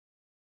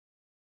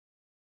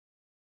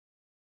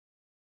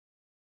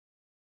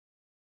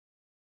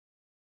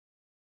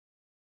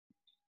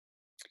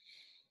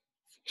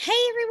Hey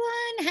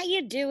everyone, how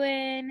you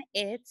doing?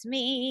 It's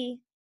me.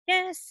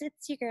 Yes,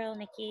 it's your girl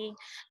Nikki.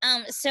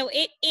 So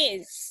it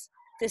is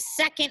the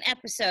second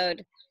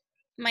episode.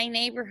 My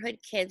neighborhood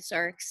kids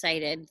are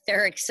excited.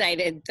 They're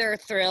excited. They're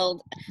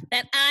thrilled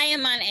that I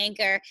am on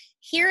Anchor.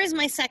 Here is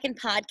my second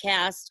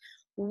podcast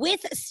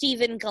with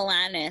Stephen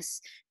Galanis,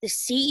 the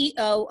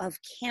CEO of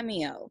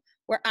Cameo,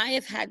 where I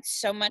have had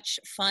so much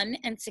fun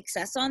and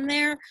success on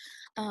there.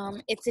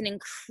 It's an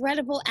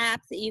incredible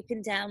app that you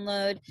can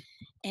download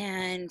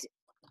and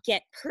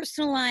get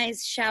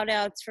personalized shout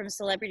outs from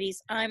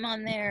celebrities. I'm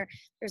on there.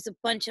 There's a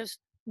bunch of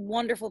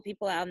wonderful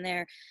people out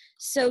there.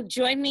 So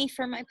join me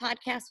for my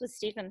podcast with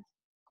Stephen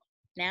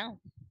now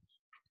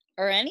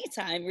or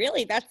anytime.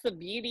 Really, that's the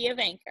beauty of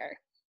Anchor.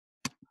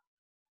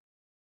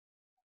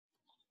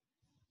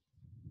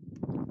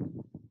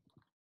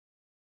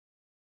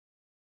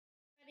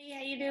 Hey,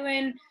 how you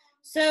doing?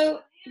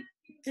 So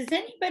does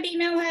anybody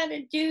know how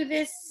to do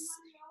this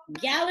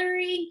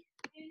gallery?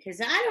 Because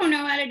I don't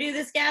know how to do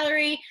this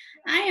gallery.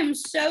 I am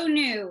so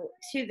new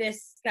to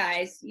this,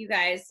 guys. You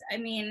guys, I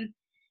mean,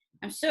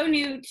 I'm so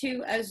new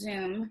to a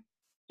Zoom,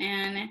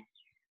 and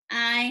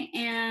I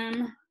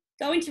am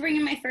going to bring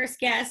in my first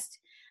guest.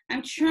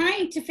 I'm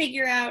trying to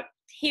figure out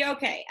here.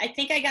 Okay, I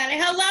think I got it.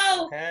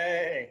 Hello.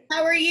 Hey,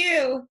 How are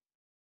you?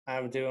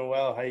 I'm doing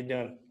well. How you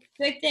doing?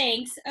 Good,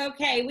 thanks.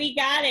 Okay, we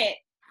got it.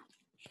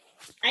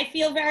 I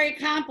feel very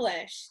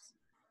accomplished.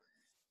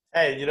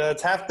 Hey,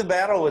 it's half the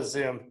battle with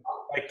Zoom.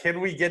 Like,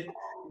 can we get,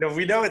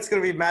 we know it's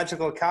going to be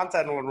magical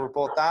content when we're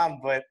both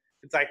on, but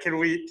it's like, can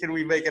we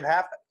make it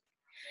happen?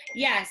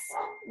 Yes.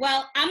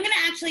 Well, I'm going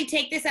to actually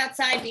take this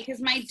outside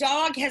because my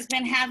dog has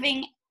been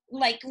having,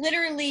 like,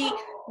 literally,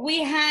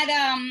 we had,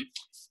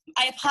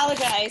 I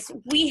apologize.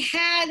 We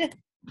had,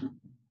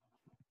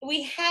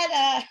 the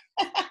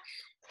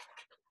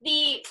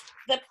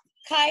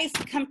guys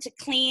come to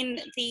clean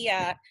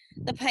the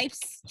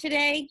pipes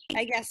today,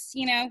 I guess,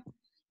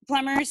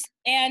 plumbers,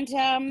 and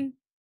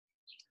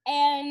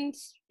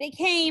they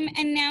came,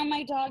 and now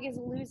my dog is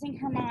losing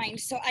her mind,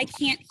 so I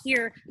can't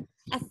hear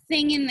a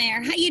thing in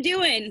there. How you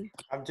doing?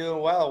 I'm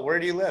doing well. Where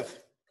do you live?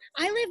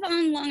 I live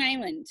on Long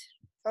Island.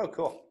 Oh,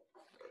 cool.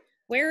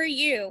 Where are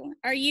you?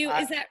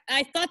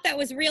 I thought that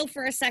was real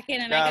for a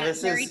second, and I got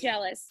very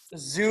jealous.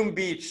 Zoom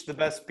Beach, the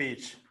best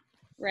beach.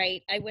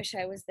 Right. I wish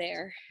I was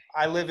there.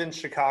 I live in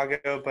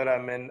Chicago, but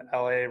I'm in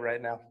LA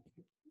right now.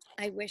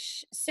 I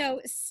wish.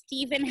 So,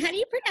 Stephen, how do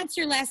you pronounce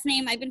your last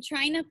name? I've been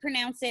trying to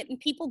pronounce it, and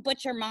people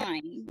butcher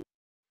mine.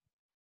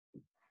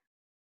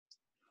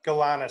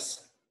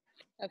 Galanis.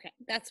 Okay,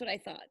 that's what I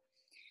thought.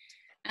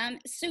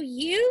 So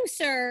you,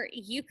 sir,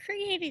 you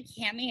created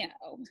Cameo.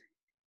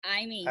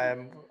 I mean,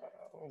 I'm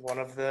one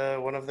of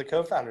the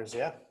co-founders.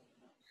 Yeah.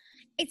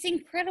 It's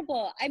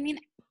incredible. I mean,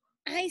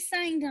 I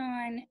signed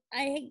on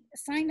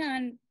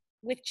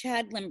with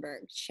Chad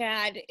Lindbergh.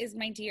 Chad is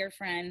my dear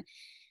friend.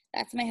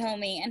 That's my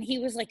homie. And he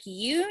was like,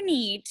 you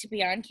need to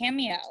be on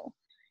Cameo.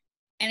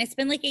 And it's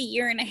been like a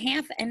year and a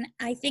half. And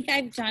I think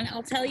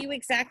I'll tell you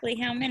exactly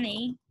how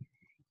many,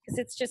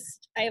 because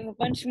I have a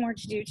bunch more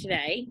to do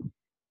today.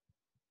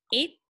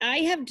 I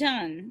have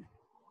done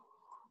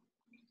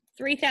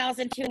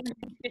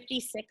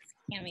 3,256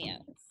 cameos.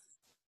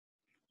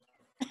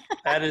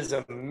 That is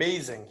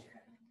amazing.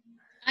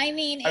 I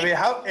mean,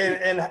 how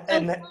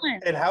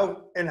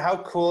how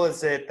cool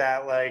is it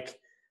that, like,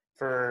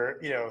 for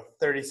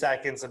 30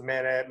 seconds, a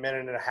minute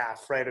and a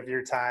half, right, of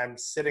your time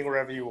sitting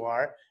wherever you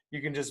are,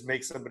 you can just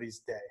make somebody's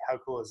day. How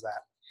cool is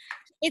that?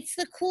 It's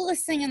the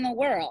coolest thing in the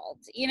world,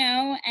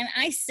 and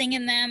I sing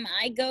in them.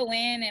 I go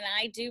in and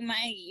I do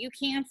my "You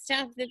Can't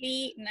Stop the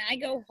Beat" and I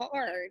go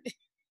hard.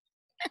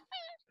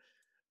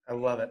 I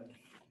love it.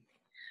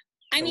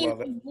 I mean,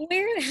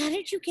 how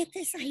did you get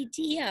this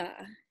idea?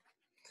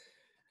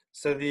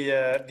 So the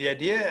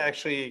idea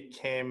actually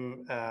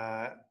came,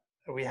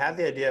 we had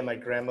the idea at my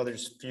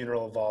grandmother's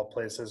funeral, of all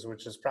places,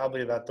 which is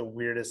probably about the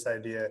weirdest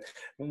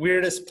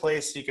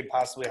place you could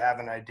possibly have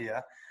an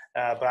idea.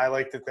 But I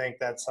like to think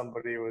that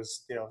somebody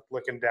was,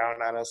 looking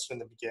down on us from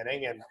the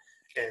beginning and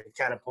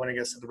kind of pointing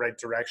us in the right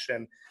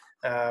direction.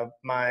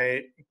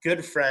 My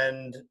good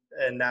friend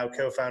and now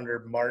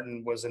co-founder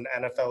Martin was an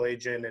NFL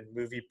agent and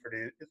movie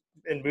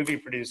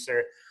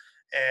producer,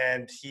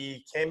 and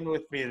he came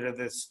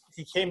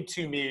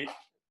to me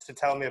to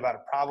tell me about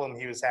a problem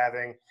he was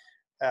having,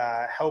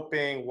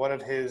 helping one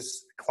of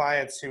his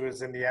clients who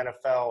was in the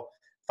NFL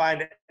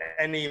find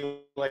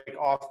any, like,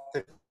 off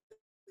the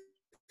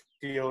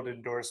field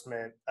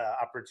endorsement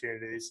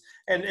opportunities.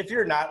 And if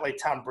you're not like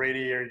Tom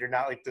Brady or you're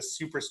not like the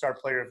superstar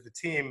player of the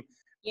team,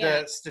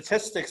 the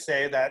statistics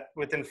say that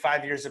within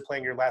 5 years of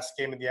playing your last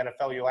game in the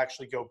NFL, you'll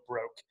actually go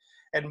broke.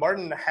 And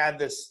Martin had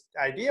this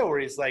idea where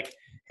he's like,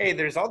 hey,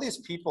 there's all these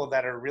people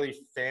that are really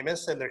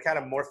famous and they're kind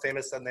of more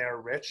famous than they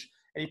are rich.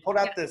 And he pulled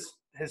out his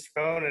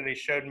phone and he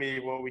showed me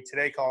what we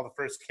today call the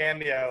first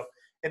cameo.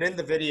 And in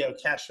the video,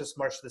 Cassius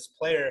Marsh, this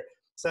player,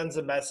 sends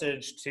a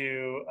message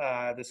to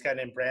this guy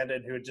named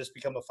Brandon, who had just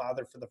become a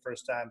father for the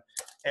first time.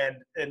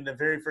 And in the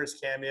very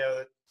first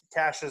cameo,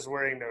 Cash is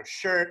wearing no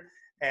shirt,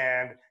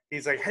 And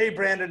he's like, hey,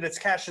 Brandon, it's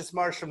Cassius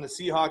Marsh from the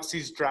Seahawks.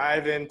 He's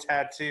driving,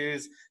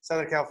 tattoos,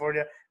 Southern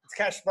California. It's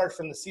Cassius Marsh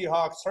from the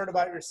Seahawks. Heard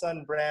about your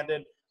son,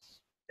 Brandon.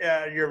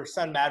 Your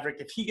son Maverick,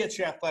 if he gets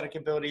your athletic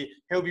ability,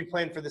 he'll be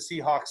playing for the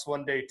Seahawks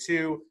one day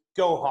too.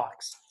 Go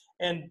Hawks.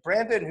 And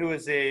Brandon, who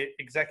was a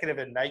executive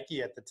at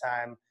Nike at the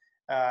time,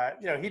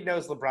 he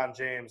knows LeBron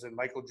James and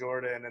Michael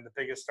Jordan and the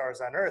biggest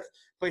stars on earth.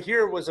 But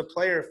here was a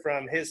player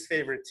from his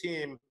favorite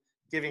team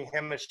giving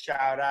him a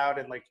shout out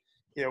and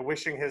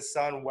wishing his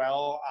son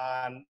well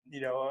on,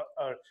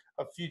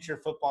 a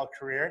future football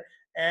career.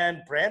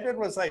 And Brandon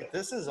was like,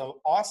 this is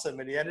awesome.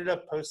 And he ended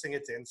up posting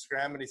it to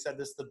Instagram, and he said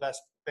this is the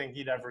best thing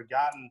he'd ever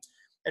gotten.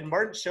 And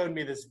Martin showed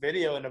me this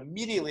video, and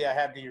immediately I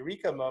had the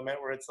eureka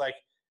moment where it's like,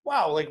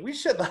 wow, we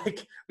should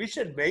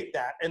make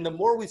that. And the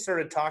more we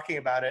started talking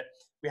about it,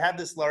 we had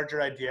this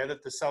larger idea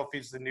that the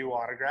selfie's the new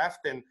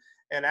autographed.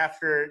 And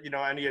after,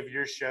 any of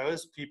your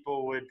shows,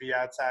 people would be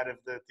outside of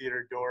the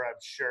theater door, I'm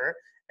sure.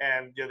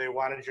 And, they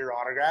wanted your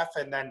autograph.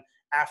 And then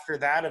after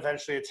that,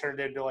 eventually it turned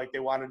into they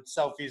wanted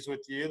selfies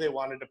with you. They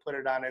wanted to put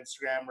it on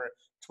Instagram or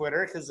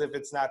Twitter, because if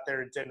it's not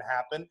there, it didn't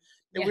happen.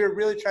 And we were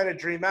really trying to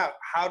dream out,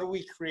 how do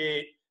we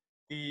create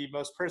the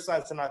most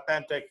personalized and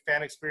authentic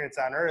fan experience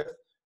on earth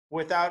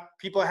without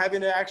people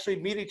having to actually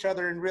meet each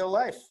other in real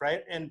life,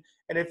 right? And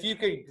if you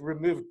could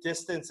remove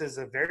distance as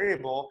a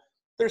variable,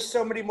 there's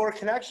so many more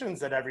connections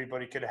that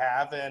everybody could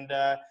have.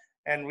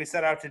 And we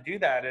set out to do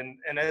that. And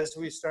as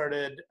we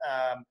started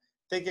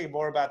thinking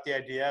more about the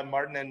idea,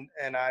 Martin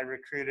and I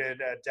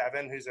recruited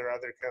Devin, who's our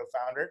other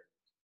co-founder.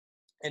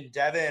 And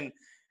Devin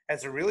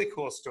has a really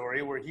cool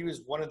story where he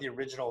was one of the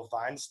original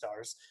Vine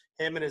stars.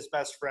 Him and his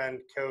best friend,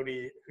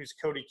 Cody, who's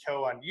Cody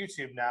Co on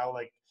YouTube now,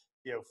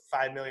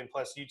 5 million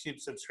plus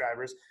YouTube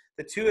subscribers.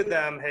 The two of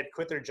them had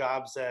quit their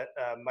jobs at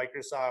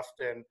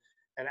Microsoft and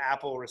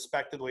Apple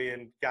respectively,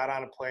 and got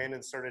on a plane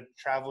and started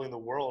traveling the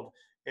world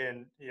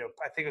in,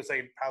 I think it was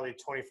probably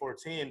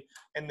 2014,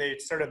 and they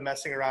started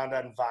messing around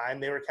on Vine.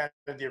 They were kind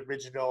of the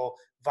original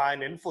Vine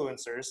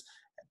influencers,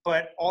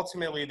 but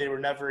ultimately they were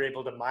never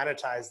able to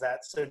monetize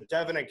that. So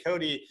Devin and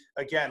Cody,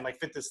 again,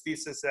 fit this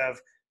thesis of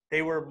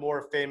they were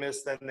more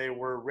famous than they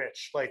were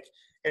rich.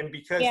 And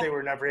because they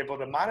were never able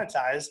to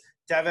monetize,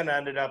 Devin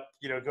ended up,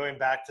 going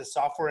back to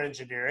software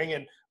engineering,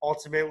 and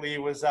ultimately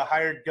was a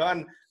hired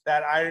gun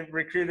that I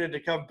recruited to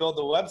come build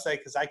the website,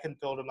 because I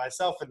couldn't build it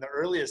myself in the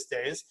earliest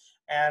days.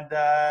 And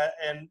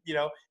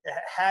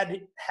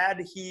had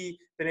he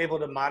been able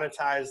to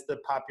monetize the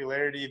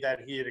popularity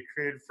that he had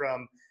accrued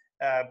from,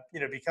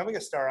 becoming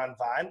a star on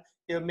Vine,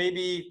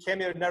 maybe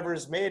Cameo never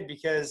is made,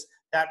 because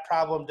that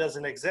problem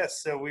doesn't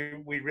exist. So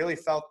we really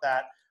felt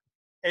that,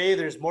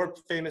 there's more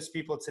famous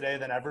people today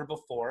than ever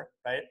before,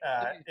 right?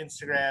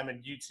 Instagram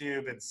and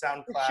YouTube and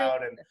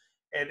SoundCloud,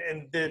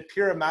 and the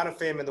pure amount of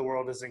fame in the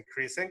world is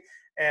increasing.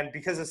 And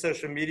because of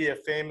social media,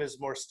 fame is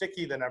more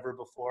sticky than ever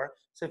before.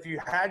 So if you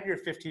had your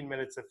 15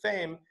 minutes of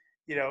fame,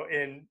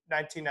 in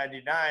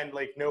 1999,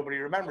 nobody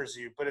remembers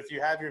you. But if you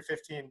have your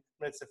 15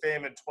 minutes of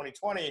fame in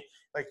 2020,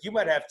 you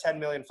might have 10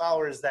 million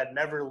followers that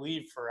never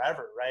leave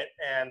forever, right?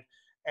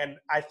 And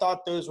I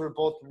thought those were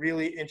both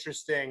really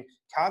interesting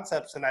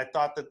concepts. And I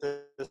thought that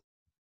this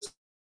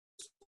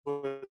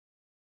was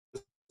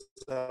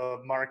a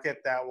market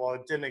that, while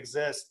it didn't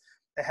exist,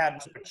 it had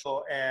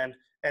potential, and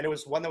it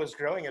was one that was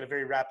growing at a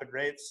very rapid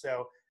rate.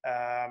 So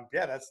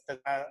that's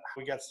how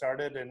we got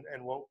started, and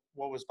what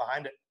was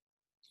behind it.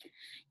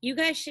 You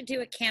guys should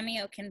do a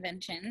Cameo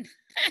convention,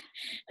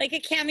 like a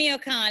Cameo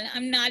con.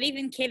 I'm not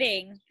even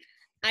kidding.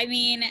 I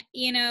mean,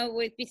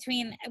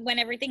 between when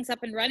everything's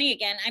up and running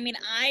again,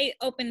 I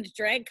opened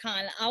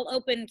DragCon. I'll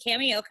open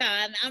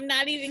CameoCon. I'm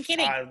not even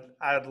kidding.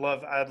 I'd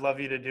love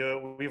you to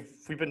do it.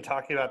 We've been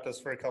talking about this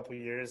for a couple of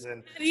years,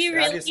 and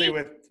really? Obviously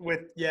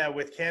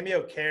with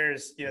Cameo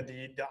Cares,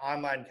 the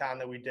online con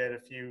that we did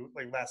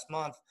last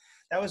month,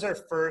 that was our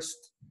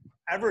first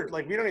ever.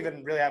 We don't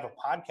even really have a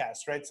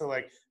podcast, right? So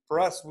for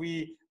us,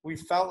 we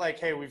felt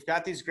hey, we've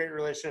got these great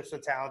relationships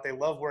with talent. They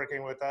love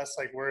working with us.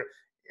 We're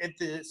at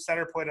the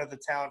center point of the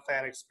talent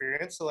fan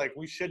experience. So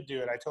we should do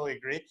it. I totally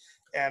agree.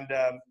 And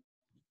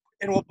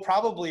we'll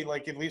probably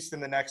at least in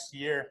the next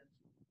year,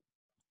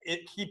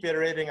 keep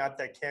iterating on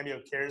that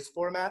Cameo Cares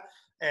format,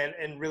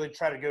 and really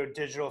try to go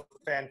digital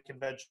fan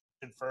convention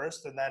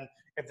first. And then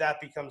if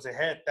that becomes a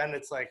hit, then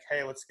it's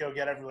hey, let's go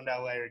get everyone to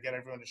LA or get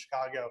everyone to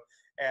Chicago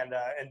and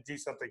do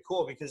something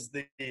cool, because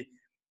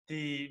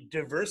the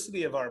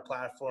diversity of our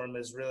platform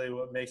is really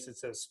what makes it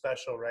so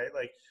special, right?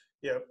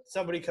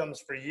 Somebody comes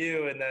for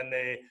you, and then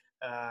they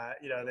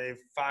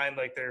find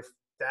their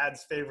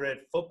dad's favorite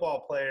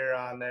football player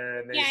on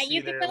there, and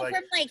you can go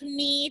from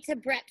me to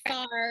Brett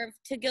Favre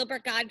to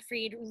Gilbert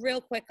Gottfried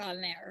real quick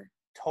on there.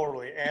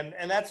 Totally, and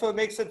that's what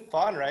makes it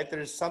fun, right?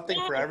 There's something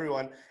for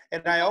everyone,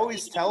 and I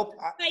always tell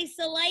spice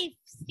of life,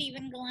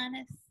 Stephen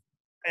Galanis.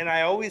 And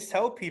I always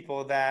tell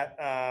people that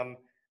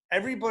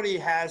everybody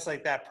has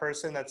that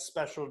person that's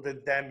special to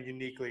them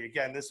uniquely.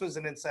 Again, this was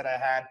an insight I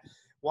had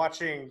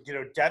watching,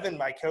 Devin,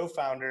 my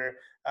co-founder,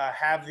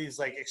 have these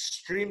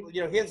extreme, he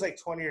has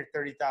 20 or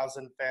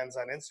 30,000 fans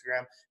on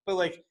Instagram, but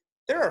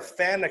there are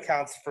fan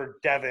accounts for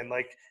Devin.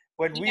 Like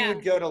when we Yeah.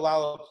 would go to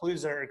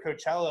Lollapalooza or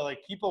Coachella,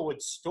 like people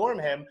would storm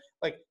him.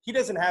 Like he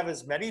doesn't have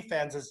as many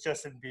fans as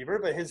Justin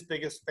Bieber, but his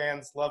biggest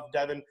fans love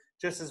Devin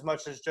just as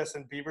much as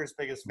Justin Bieber's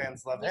biggest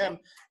fans love Yeah. him.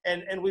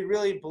 And we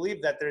really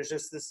believe that there's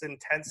just this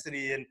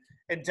intensity.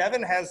 And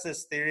Devin has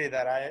this theory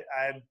that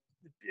I'm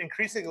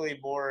increasingly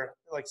more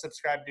like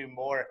subscribe to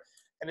more.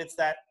 And it's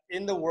that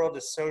in the world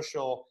of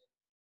social,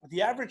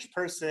 the average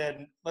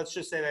person, let's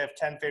just say they have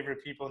 10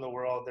 favorite people in the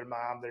world, their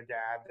mom, their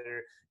dad,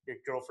 their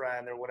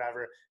girlfriend, or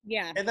whatever.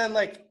 Yeah. And then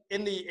like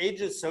in the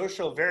age of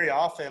social, very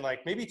often,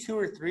 like maybe 2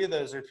 or 3 of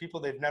those are people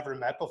they've never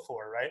met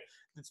before, right?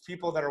 It's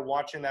people that are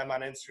watching them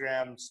on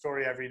Instagram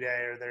story every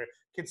day, or they're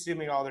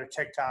consuming all their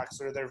TikToks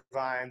or their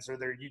Vines or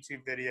their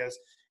YouTube videos.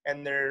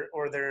 And they're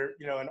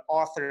an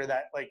author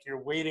that like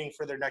you're waiting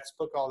for their next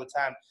book all the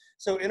time.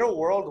 So in a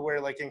world where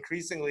like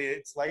increasingly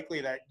it's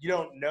likely that you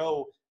don't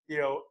know,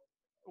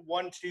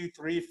 1, 2,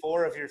 3,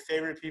 4 of your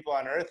favorite people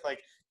on earth, like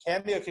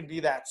Cameo can be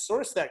that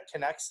source that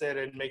connects it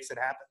and makes it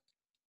happen.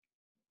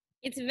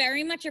 It's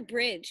very much a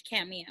bridge,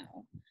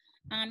 Cameo.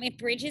 It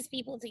bridges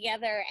people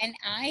together, and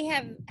I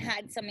have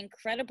had some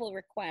incredible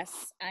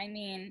requests. I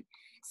mean,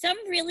 some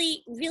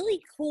really,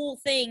 really cool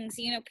things.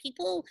 You know,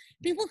 people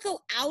go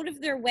out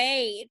of their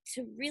way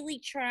to really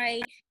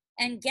try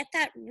and get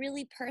that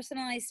really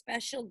personalized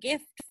special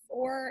gift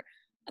for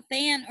a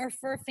fan or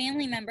for a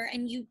family member,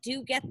 and you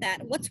do get that.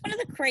 What's one of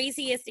the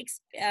craziest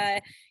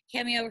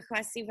Cameo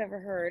requests you've ever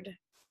heard?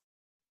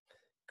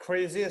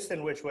 Craziest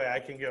in which way? I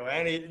can go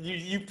any.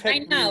 You I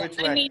pick me know. which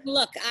I way. mean,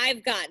 look,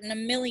 I've gotten a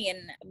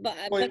million, but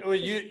Well,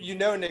 you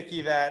know,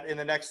 Nikki, that in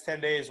the next 10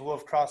 days we'll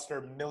have crossed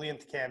our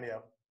millionth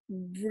Cameo.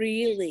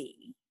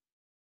 really,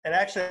 And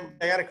actually,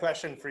 I got a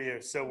question for you.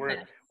 So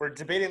yeah, we're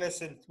debating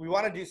this, and we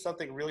want to do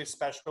something really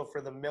special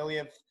for the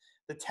millionth,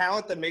 the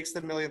talent that makes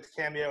the millionth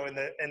Cameo, and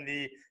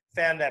the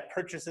fan that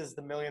purchases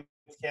the millionth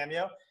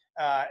Cameo.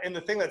 And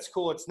the thing that's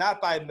cool, it's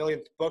not by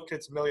millionth booked,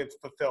 it's millionth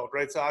fulfilled,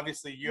 right? So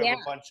obviously you have yeah.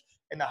 a bunch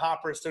in the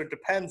hopper, so it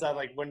depends on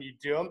like when you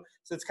do them.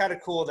 So it's kind of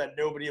cool that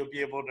nobody will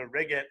be able to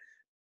rig it.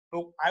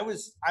 But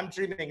I'm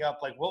dreaming up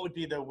like what would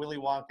be the Willy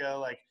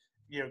Wonka like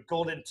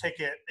golden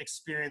ticket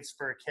experience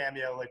for a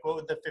Cameo? Like what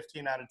would the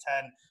 15 out of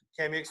 10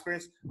 Cameo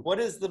experience? What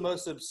is the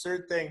most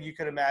absurd thing you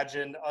could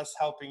imagine us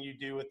helping you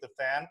do with the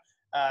fan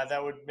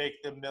that would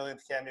make the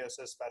millionth Cameo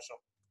so special?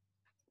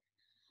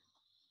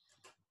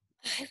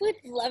 I would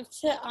love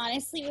to,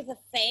 honestly, with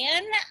a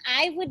fan.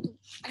 I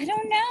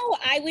don't know.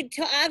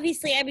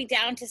 Obviously, I'd be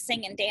down to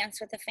sing and dance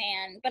with a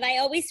fan, but I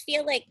always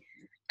feel like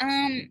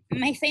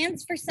my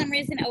fans, for some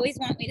reason, always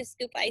want me to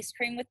scoop ice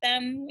cream with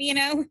them,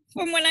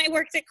 from when I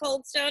worked at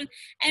Cold Stone.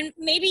 And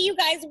maybe you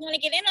guys want to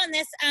get in on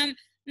this.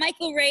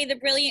 Michael Ray, the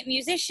brilliant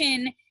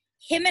musician,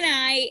 him and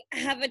I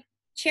have a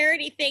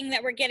charity thing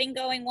that we're getting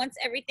going once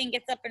everything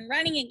gets up and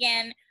running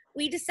again.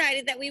 We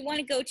decided that we want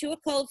to go to a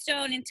Cold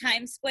Stone in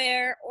Times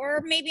Square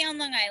or maybe on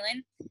Long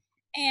Island,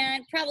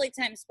 and probably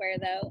Times Square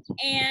though,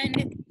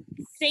 and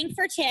sing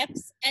for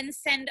tips and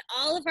send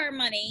all of our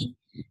money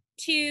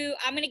to,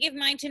 I'm going to give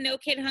mine to No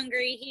Kid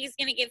Hungry. He's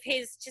going to give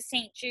his to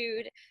St.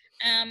 Jude.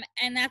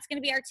 And that's going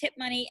to be our tip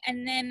money.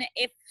 And then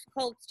if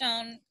Cold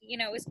Stone,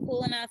 is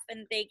cool enough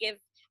and they give,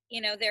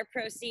 their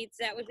proceeds,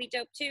 that would be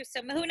dope too.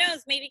 So who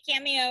knows, maybe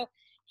Cameo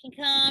can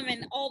come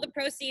and all the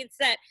proceeds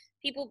that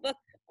people book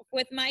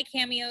with my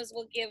cameos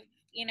will give,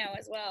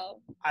 as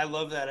well. I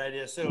love that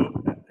idea. So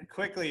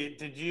quickly,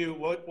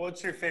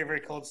 what's your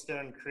favorite Cold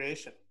Stone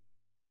creation?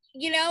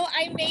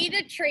 I made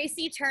a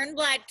Tracy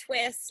Turnblad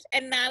twist,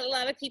 and not a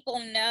lot of people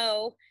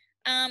know.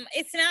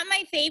 It's not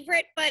my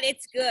favorite, but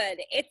it's good.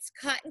 It's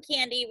cotton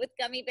candy with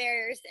gummy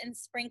bears and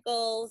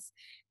sprinkles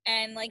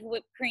and like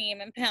whipped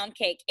cream and pound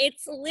cake.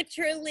 It's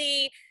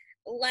literally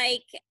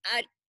like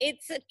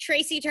it's a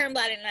Tracy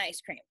Turnblad and an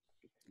ice cream.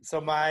 So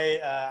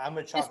I'm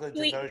a Just chocolate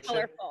sweet and devotion.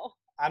 colorful.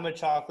 I'm a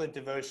chocolate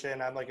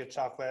devotion. I'm like a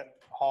chocolate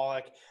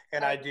holic,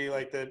 and I do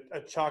like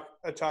a chocolate.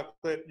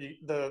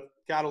 The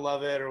gotta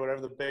love it or whatever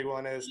the big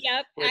one is.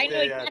 Yep, With I know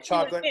the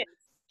exactly what it is.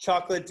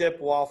 chocolate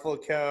dip waffle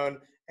cone.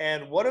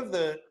 And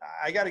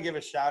I got to give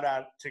a shout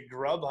out to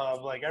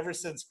Grubhub. Like ever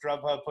since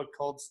Grubhub put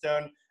Cold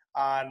Stone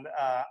on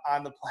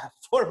the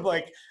platform,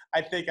 like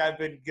I think I've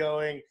been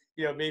going.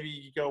 Maybe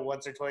you go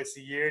once or twice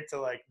a year to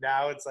like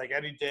now it's like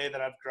any day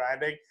that I'm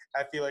grinding,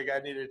 I feel like I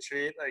need a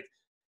treat. Like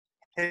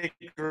hit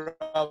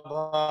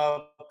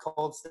Grubhub,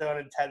 Cold Stone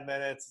in 10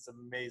 minutes. It's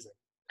amazing.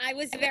 I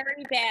was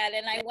very bad,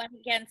 and I went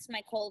against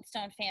my Cold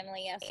Stone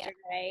family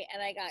yesterday,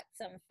 and I got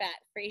some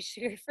fat-free,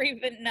 sugar-free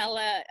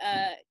vanilla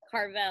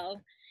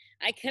Carvel.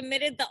 I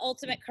committed the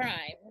ultimate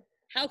crime.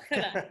 How could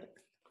I?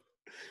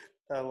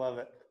 I love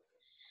it.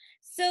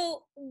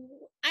 So,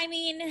 I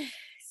mean,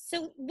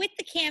 with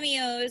the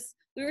cameos,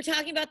 we were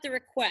talking about the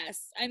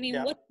requests. I mean,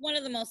 Yeah. what's one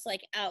of the most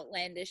like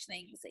outlandish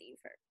things that you've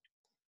heard?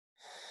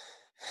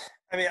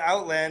 I mean,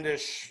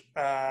 outlandish.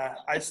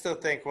 I still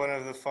think one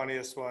of the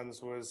funniest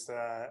ones was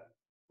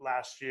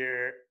last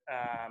year.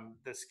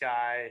 This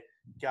guy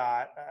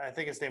got, I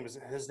think his name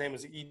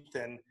was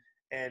Ethan,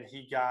 and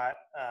he got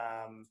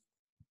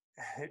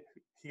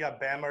he got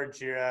Bam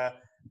Margera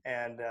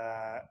and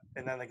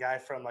then the guy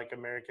from like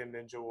American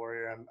Ninja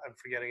Warrior. I'm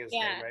forgetting his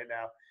name right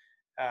now.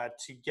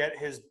 To get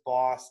his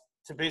boss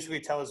to basically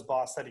tell his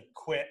boss that he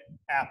quit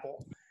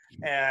Apple,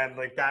 and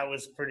like that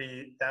was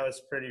pretty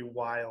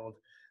wild.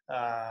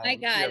 My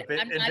God, I'm And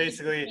not even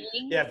basically,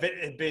 kidding. yeah,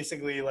 it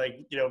basically like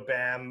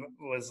Bam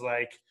was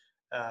like,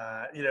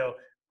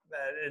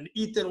 and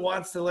Ethan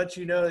wants to let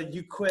you know that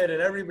you quit,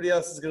 and everybody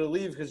else is gonna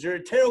leave because you're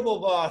a terrible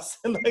boss.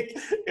 And like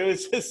it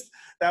was just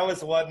that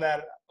was one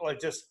that like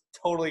just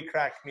totally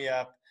cracked me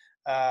up.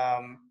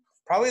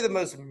 Probably the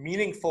most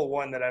meaningful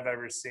one that I've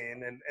ever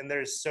seen, and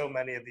there's so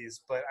many of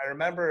these, but I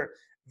remember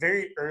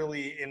very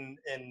early in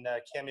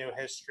Cameo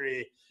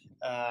history,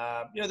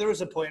 there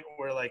was a point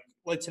where like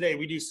today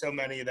we do so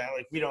many that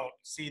like we don't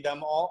see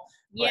them all.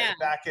 But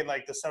back in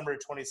like the summer of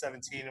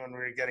 2017 when we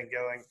were getting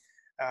going,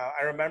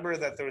 I remember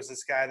that there was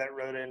this guy that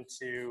wrote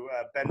into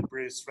Ben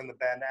Bruce from the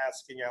band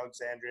Asking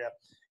Alexandria,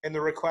 and the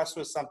request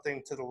was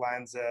something to the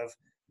lines of,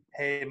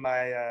 "Hey,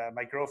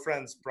 my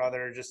girlfriend's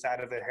brother just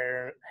out of a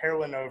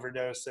heroin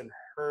overdose, and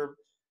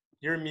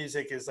your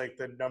music is like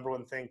the number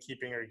one thing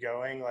keeping her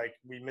going. Like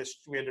we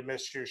had to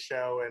miss your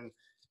show in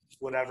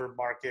whatever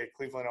market,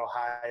 Cleveland,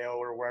 Ohio,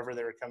 or wherever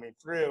they were coming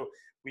through.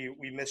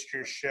 We missed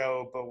your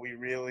show, but we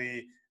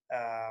really,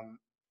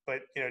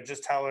 but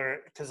just tell her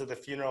because of the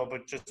funeral.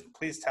 But just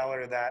please tell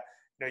her that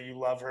you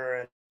love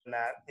her and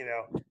that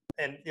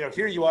and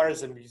here you are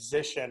as a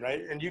musician,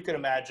 right? And you can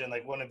imagine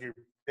like one of your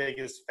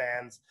biggest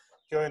fans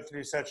going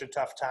through such a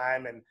tough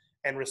time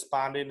and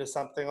responding to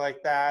something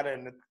like that.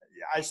 And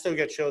I still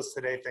get chills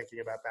today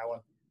thinking about that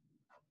one.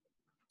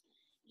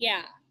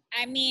 Yeah.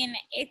 I mean,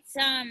 it's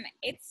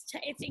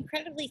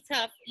incredibly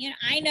tough.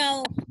 I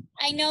know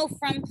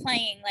from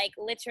playing, like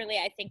literally,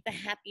 I think the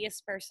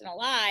happiest person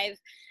alive,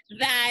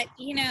 that,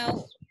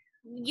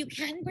 you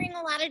can bring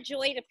a lot of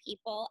joy to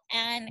people.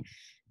 And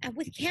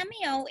with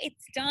Cameo,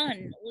 it's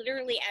done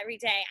literally every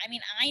day. I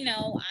mean, I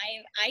know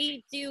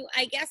I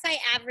guess I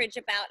average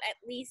about at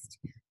least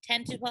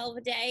 10 to 12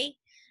 a day.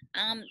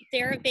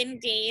 There have been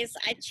days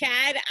I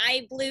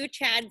blew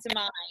Chad's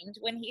mind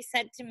when he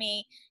said to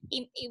me,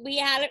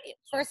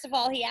 first of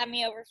all, he had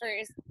me over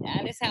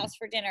at his house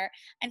for dinner,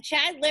 and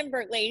Chad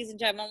Lindbergh, ladies and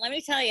gentlemen, let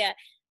me tell you,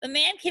 the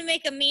man can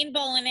make a mean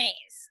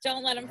bolognese.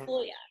 Don't let him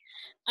fool you.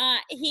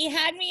 He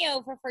had me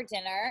over for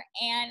dinner,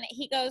 and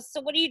he goes,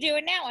 "So what are you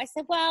doing now?" I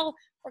said, "Well,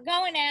 we're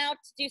going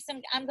out to do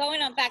I'm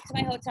going on back to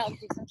my hotel to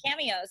do some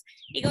cameos."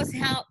 He goes,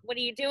 what are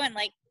you doing?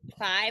 Like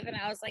 5? And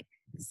I was like,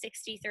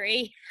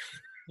 63.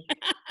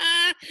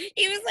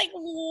 He was like,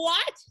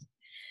 "What?"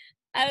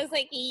 I was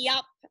like,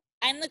 "Yup."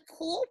 And the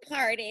cool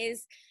part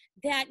is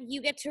that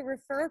you get to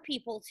refer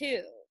people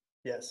too.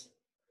 Yes.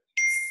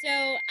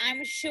 So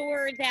I'm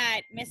sure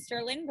that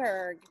Mr.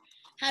 Lindbergh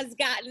has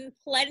gotten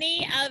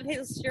plenty of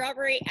his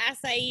strawberry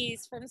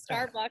acais from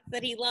Starbucks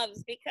that he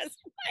loves because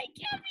of my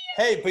Cameo.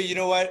 Hey, but you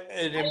know what?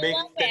 I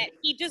love it.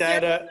 He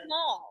deserves them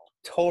all.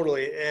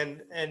 Totally.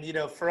 And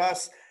for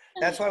us,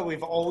 that's why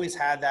we've always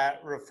had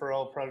that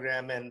referral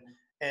program.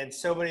 And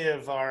so many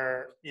of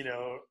our,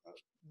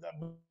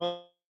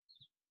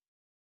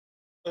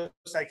 most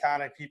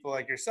iconic people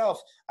like yourself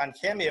on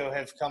Cameo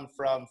have come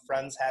from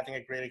friends having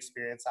a great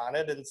experience on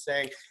it and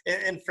saying,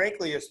 and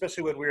frankly,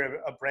 especially when we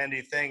were a brand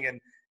new thing, and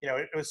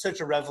it was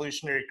such a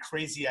revolutionary,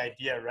 crazy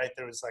idea, right?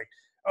 There was like,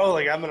 oh,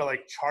 like I'm gonna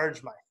like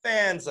charge my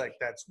fans, like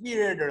that's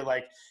weird, or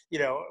like,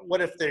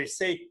 what if they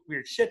say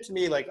weird shit to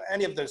me, like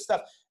any of those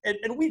stuff.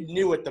 And we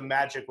knew what the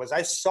magic was.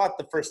 I saw it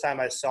the first time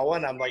I saw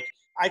one. I'm like,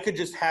 I could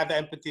just have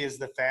empathy as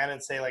the fan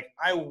and say like,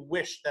 I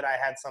wish that I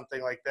had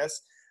something like this.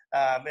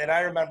 And I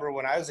remember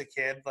when I was a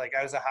kid, like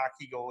I was a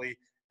hockey goalie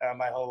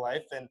my whole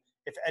life. And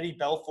if Eddie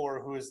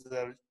Belfour, who was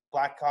the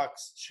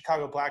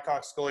Chicago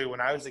Blackhawks goalie when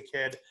I was a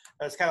kid,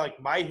 that was kind of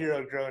like my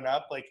hero growing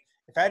up. Like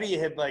if Eddie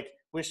had like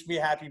wished me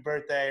a happy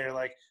birthday or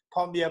like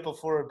pumped me up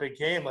before a big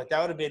game, like that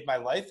would have made my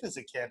life as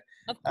a kid.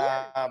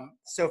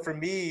 So for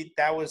me,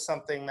 that was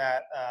something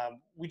that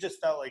we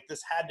just felt like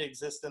this had to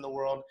exist in the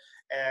world.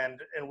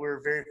 And we're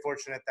very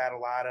fortunate that a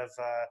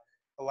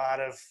lot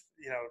of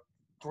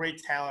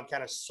great talent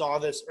kind of saw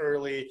this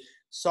early,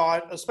 saw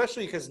it,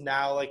 especially because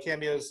now like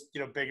Cameo's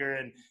bigger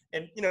and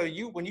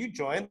when you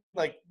joined,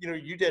 like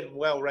you did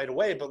well right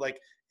away, but like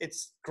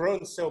it's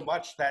grown so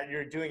much that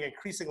you're doing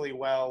increasingly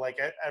well like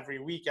every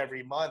week,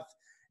 every month,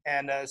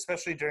 and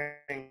especially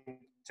during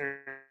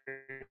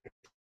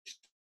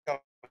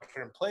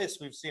in place,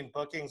 we've seen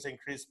bookings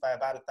increase by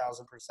about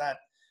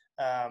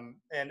 1,000%,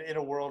 and in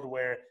a world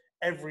where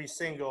every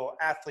single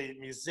athlete,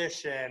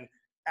 musician,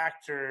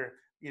 actor,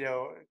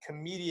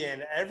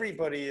 comedian,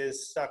 everybody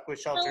is stuck with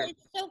shelter. Well,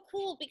 it's so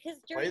cool because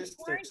during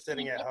quarantine, they're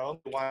sitting at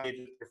home, they want to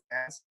engage with their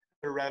fans.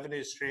 Their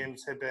revenue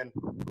streams have been.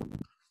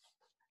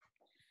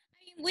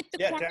 With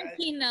the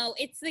quarantine, though,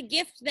 it's the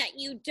gift that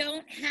you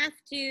don't have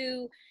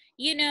to,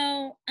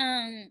 you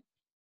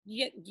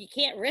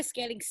can't risk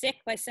getting sick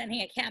by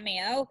sending a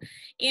Cameo.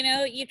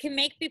 You can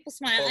make people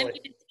smile. Totally. I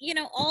mean,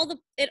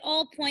 it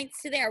all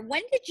points to there.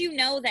 When did you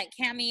know that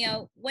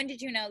Cameo? When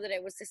did you know that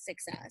it was a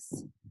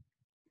success?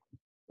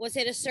 Was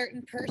it a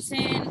certain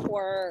person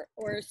or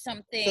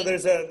something? So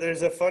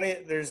there's a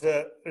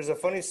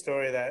funny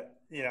story that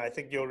I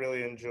think you'll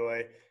really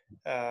enjoy.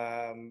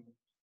 Um,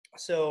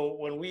 so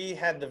when we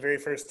had the very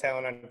first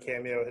talent on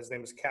Cameo, his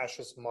name was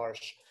Cassius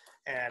Marsh,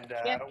 and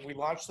we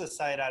launched the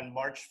site on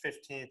March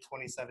 15th,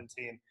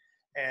 2017.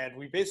 And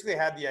we basically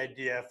had the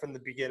idea from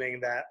the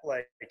beginning that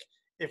like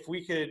if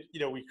we could,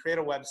 we create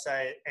a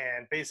website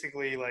and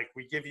basically like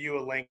we give you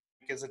a link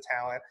as a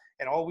talent,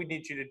 and all we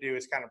need you to do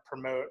is kind of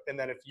promote. And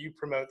then if you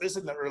promote, this is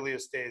in the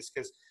earliest days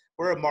because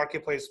we're a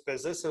marketplace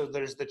business, so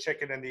there's the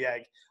chicken and the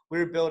egg. We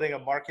were building a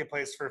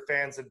marketplace for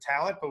fans and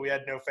talent, but we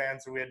had no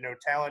fans and we had no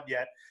talent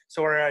yet.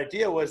 So our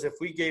idea was if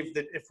we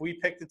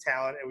picked the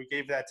talent and we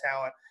gave that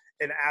talent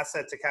an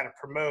asset to kind of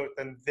promote,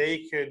 then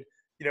they could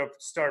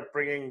start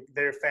bringing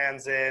their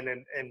fans in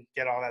and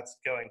get all that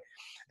going.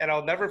 And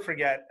I'll never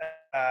forget,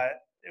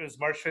 it was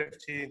March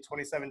 15,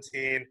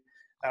 2017.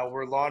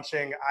 We're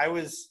launching.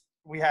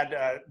 We had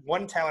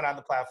one talent on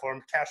the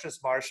platform, Cassius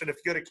Marsh. And if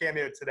you go to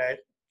Cameo today,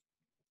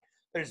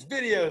 there's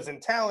videos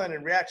and talent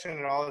and reaction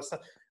and all this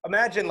stuff.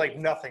 Imagine like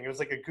nothing. It was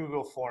like a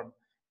Google form.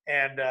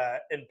 And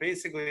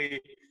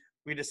basically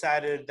we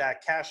decided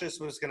that Cassius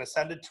was going to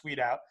send a tweet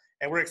out,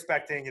 and we're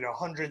expecting,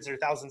 hundreds or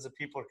thousands of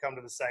people to come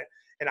to the site.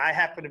 And I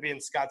happened to be in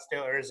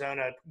Scottsdale,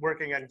 Arizona,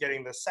 working on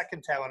getting the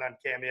second talent on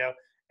Cameo.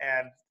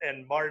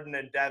 And Martin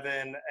and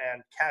Devin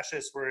and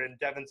Cassius were in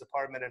Devin's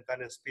apartment in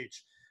Venice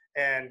Beach.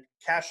 And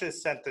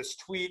Cassius sent this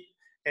tweet,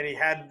 and he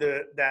had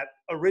that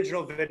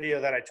original video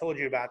that I told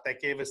you about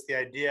that gave us the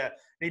idea. And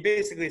he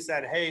basically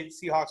said, hey,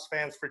 Seahawks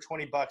fans, for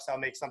 $20, I'll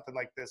make something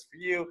like this for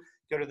you.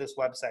 Go to this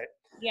website.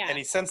 Yeah. And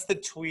he sends the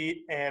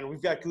tweet, and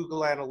we've got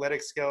Google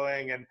Analytics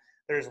going, and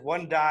there's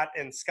one dot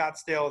in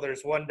Scottsdale,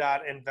 there's one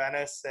dot in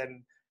Venice,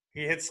 and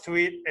he hits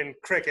tweet, and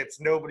crickets.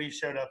 Nobody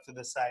showed up to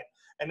the site.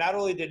 And not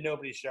only did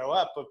nobody show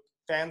up, but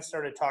fans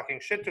started talking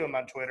shit to him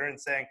on Twitter and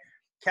saying,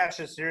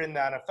 Cassius, you're in the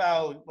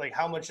NFL. Like,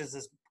 how much is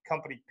this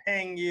company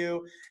paying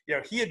you?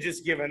 He had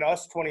just given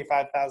us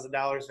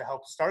 $25,000 to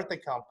help start the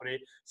company.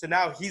 So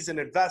now he's an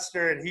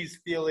investor and he's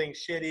feeling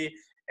shitty,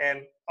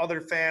 and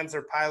other fans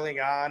are piling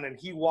on, and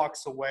he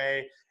walks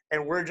away.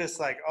 And we're just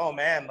like, oh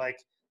man, like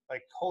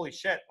holy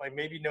shit, like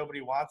maybe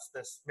nobody wants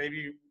this.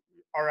 Maybe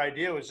our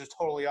idea was just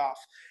totally off.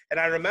 And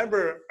I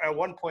remember at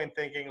one point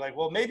thinking like,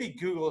 well, maybe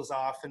Google's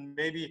off, and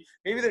maybe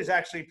there's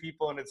actually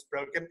people and it's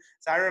broken.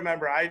 So I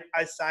remember I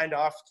signed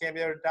off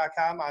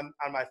cameo.com on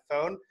my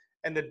phone,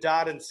 and the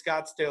dot in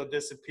Scottsdale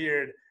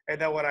disappeared.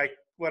 And then when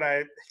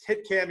I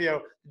hit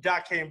Cameo, the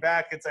dot came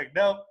back. It's like,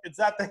 no, it's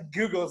not that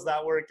Google's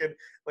not working.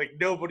 Like,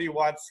 nobody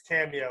wants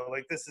Cameo.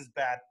 Like, this is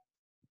bad.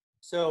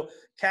 So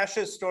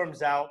Cassius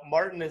storms out.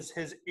 Martin is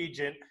his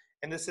agent,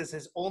 and this is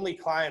his only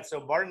client.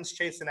 So Martin's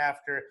chasing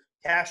after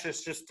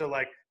Cassius just to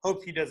like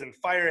hope he doesn't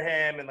fire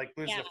him and like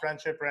lose the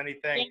friendship or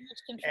anything.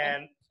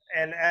 And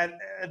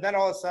then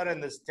all of a sudden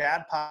this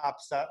dot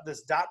pops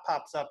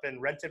up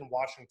in Renton,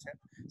 Washington.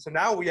 So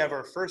now we have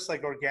our first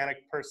like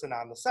organic person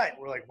on the site.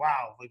 We're like,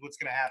 wow, like what's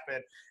gonna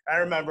happen? I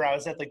remember I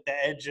was at like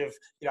the edge of,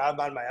 I'm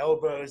on my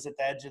elbows at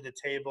the edge of the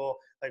table,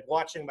 like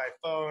watching my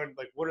phone,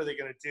 like what are they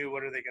gonna do?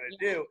 What are they gonna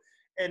do?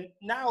 And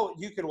now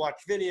you can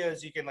watch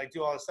videos, you can like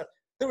do all this stuff.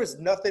 There was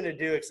nothing to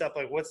do except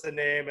like what's the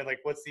name and like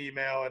what's the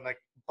email and like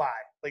bye.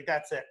 Like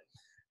that's it.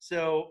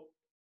 So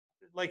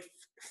like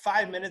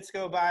 5 minutes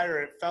go by,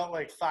 or it felt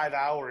like 5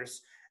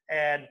 hours,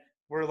 and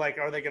we're like,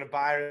 are they going to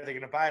buy? Are they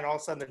going to buy? And all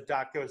of a sudden the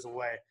dot goes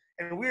away,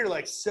 and we were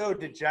like so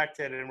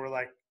dejected, and we're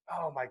like,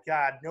 oh my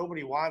God,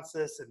 nobody wants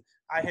this. And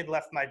I had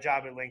left my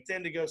job at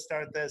LinkedIn to go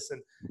start this,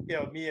 and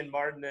me and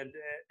Martin and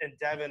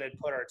Devin had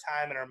put our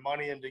time and our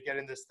money into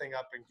getting this thing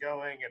up and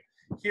going,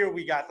 and here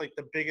we got like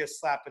the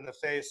biggest slap in the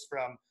face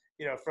from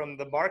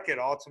the market,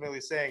 ultimately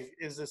saying,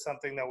 is this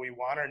something that we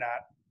want or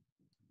not?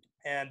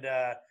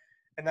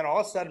 And then all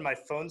of a sudden my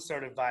phone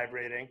started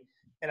vibrating,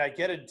 and I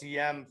get a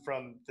DM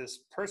from this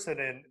person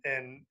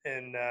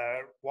in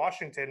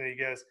Washington, and he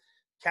goes,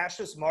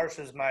 Cassius Marsh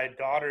is my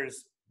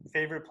daughter's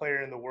favorite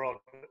player in the world.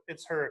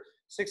 It's her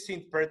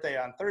 16th birthday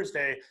on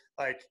Thursday.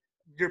 Like,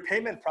 your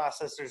payment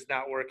processor's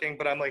not working.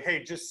 But I'm like,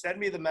 hey, just send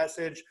me the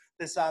message.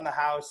 This is on the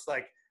house.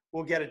 Like,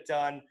 we'll get it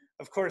done.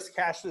 Of course,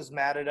 Cash was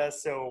mad at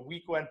us. So a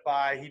week went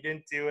by. He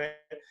didn't do it.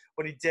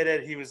 When he did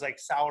it, he was like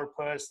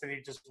sourpuss, and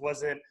he just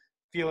wasn't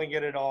feeling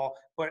it at all.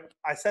 But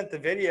I sent the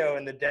video,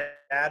 and the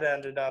dad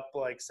ended up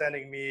like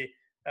sending me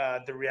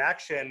the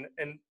reaction.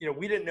 And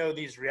we didn't know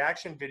these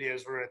reaction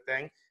videos were a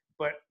thing.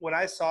 But when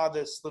I saw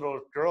this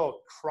little girl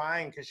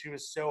crying because she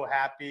was so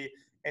happy,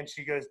 and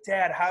she goes,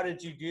 Dad, how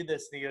did you do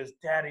this? And he goes,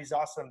 Dad, he's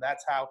awesome.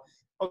 That's how.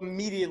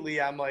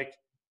 Immediately I'm like,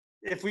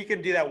 if we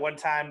can do that one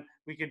time,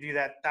 we could do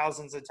that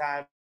thousands of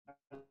times.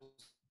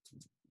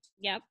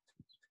 Yep.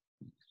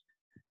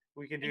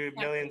 We can do it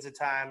millions of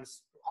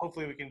times.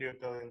 Hopefully we can do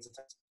it billions of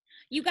times.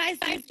 You guys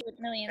do it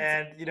millions.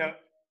 And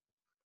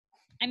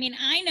I mean,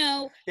 I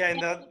know. Yeah,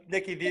 and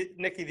Nikki,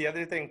 the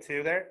other thing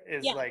too there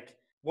is like,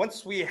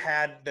 once we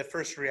had the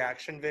first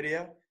reaction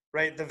video,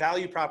 right, the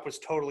value prop was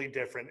totally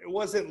different. It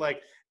wasn't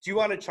like do you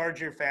want to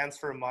charge your fans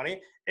for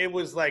money? It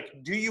was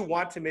like, do you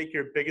want to make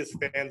your biggest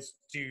fans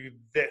do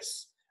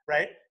this,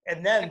 right?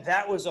 And then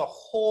that was a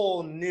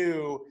whole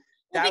new,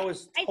 that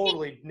was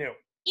totally new.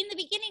 In the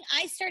beginning,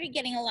 I started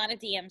getting a lot of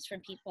DMs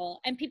from people,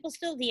 and people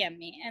still DM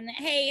me. And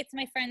hey, it's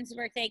my friend's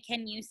birthday.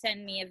 Can you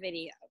send me a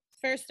video?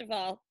 First of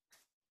all,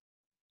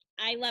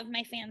 I love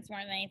my fans more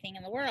than anything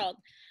in the world,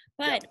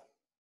 but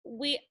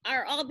we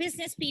are all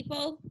business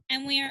people,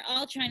 and we are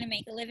all trying to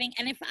make a living.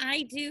 And if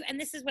I do, and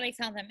this is what I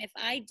tell them, if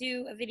I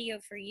do a video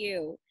for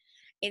you,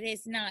 it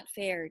is not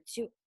fair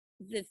to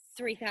the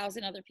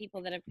 3,000 other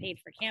people that have paid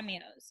for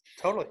cameos.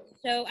 Totally.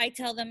 So I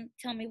tell them,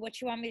 tell me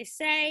what you want me to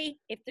say.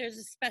 If there's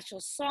a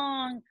special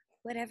song,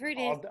 whatever it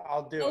is,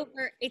 I'll do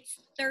it. It's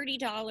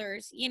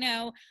 $30. You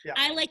know,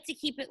 I like to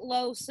keep it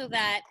low so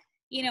that,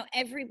 you know,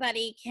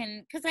 everybody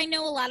can, because I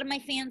know a lot of my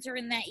fans are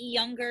in that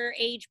younger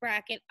age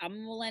bracket. I'm a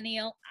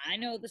millennial. I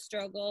know the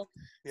struggle.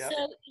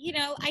 So, you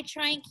know, I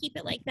try and keep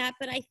it like that.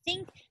 But I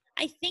think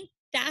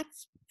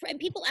that's, and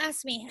people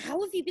ask me,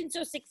 how have you been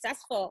so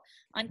successful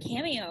on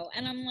Cameo?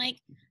 And I'm like,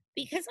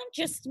 because I'm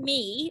just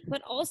me,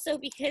 but also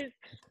because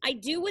I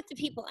do what the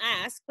people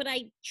ask, but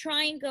I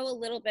try and go a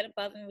little bit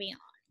above and beyond.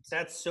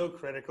 That's so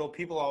critical.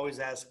 People always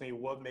ask me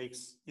what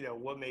makes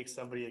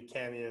somebody a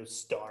Cameo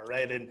star,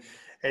 right? And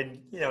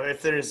you know,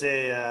 if there's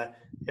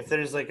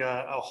like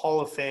a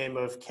Hall of Fame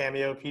of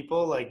Cameo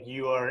people, like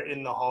you are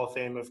in the Hall of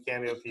Fame of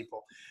Cameo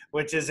people,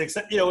 which is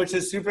which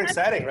is super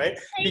exciting, right?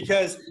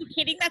 Because are you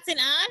kidding? That's an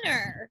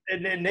honor.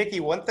 And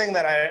Nikki, one thing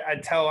that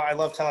I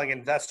love telling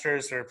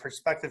investors or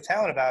prospective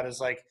talent about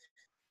is like,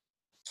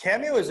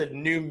 Cameo is a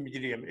new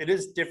medium. It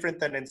is different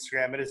than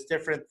Instagram. It is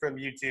different from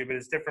YouTube. It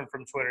is different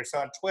from Twitter. So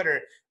on Twitter,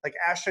 like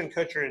Ashton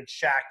Kutcher and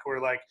Shaq were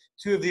like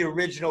two of the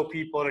original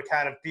people to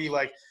kind of be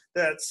like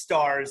the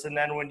stars. And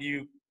then when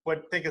you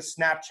would think of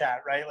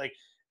Snapchat, right?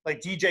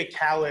 Like DJ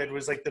Khaled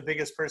was like the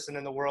biggest person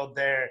in the world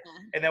there.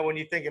 And then when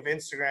you think of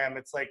Instagram,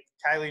 it's like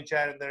Kylie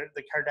Jenner,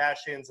 the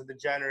Kardashians and the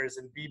Jenners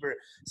and Bieber.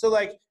 So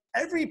like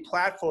every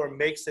platform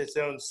makes its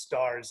own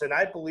stars. And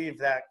I believe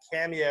that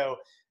Cameo,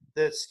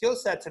 the skill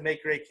set to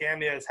make great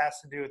cameos has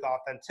to do with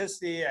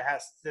authenticity. It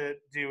has to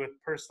do with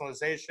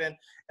personalization, and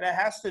it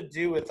has to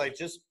do with like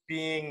just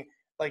being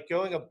like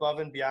going above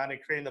and beyond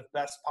and creating the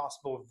best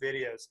possible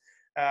videos.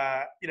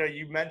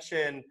 You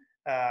mentioned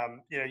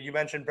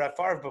Brett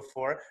Favre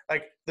before.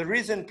 Like the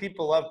reason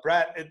people love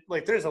Brett,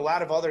 like there's a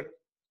lot of other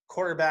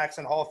quarterbacks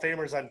and Hall of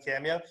Famers on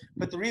Cameo,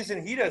 but the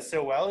reason he does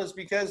so well is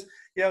because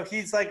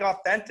he's like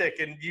authentic,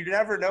 and you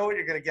never know what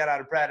you're going to get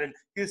out of Brett. And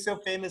he was so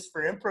famous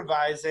for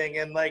improvising,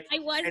 and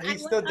he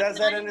still does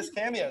that in his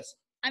cameos.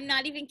 I'm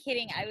not even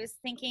kidding. I was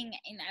thinking,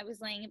 and I was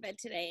laying in bed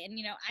today, and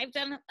I've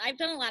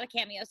done a lot of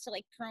cameos to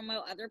like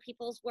promote other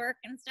people's work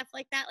and stuff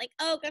like that. Like,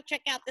 oh, go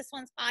check out this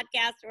one's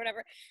podcast or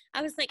whatever.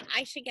 I was like,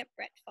 I should get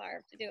Brett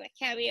Favre to do a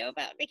cameo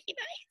about Nikki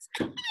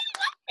Nice.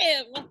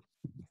 I love him.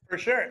 For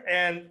sure.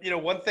 And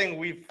one thing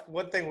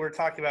we're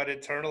talking about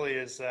internally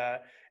is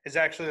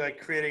actually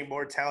like creating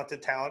more talent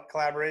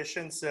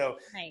collaboration. So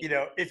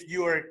if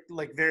you are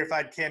like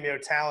verified Cameo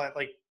talent,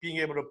 like being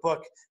able to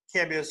book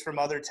cameos from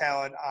other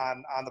talent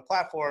on the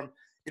platform,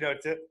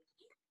 to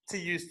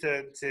use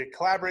to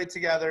collaborate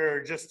together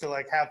or just to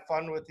like have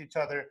fun with each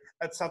other,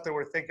 that's something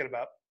we're thinking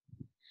about.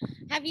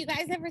 Have you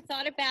guys ever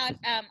thought about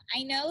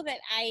I know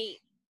that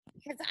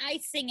because I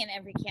sing in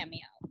every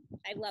cameo.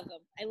 I love them.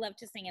 I love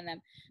to sing in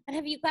them. But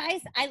have you guys,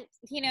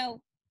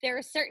 there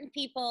are certain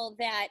people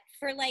that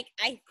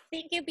I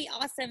think it'd be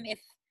awesome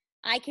if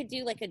I could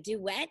do like a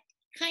duet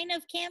kind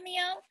of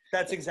cameo.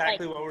 That's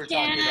exactly what we're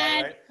talking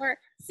about, right?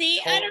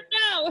 I don't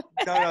know.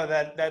 No,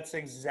 that's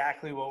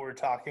exactly what we're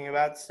talking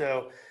about.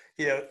 So,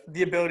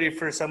 the ability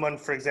for someone,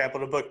 for example,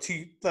 to book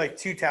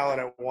two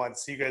talent at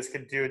once. So you guys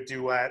could do a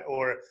duet,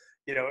 or,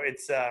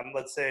 it's,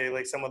 let's say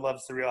like someone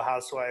loves the Real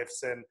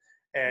Housewives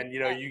and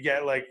you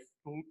get like,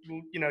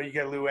 you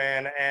get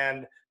Luann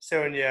and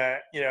Sonia,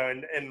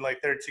 and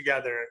like they're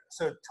together.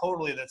 So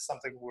totally, that's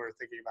something we're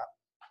thinking about.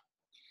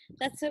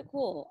 That's so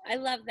cool. I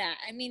love that.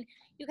 I mean,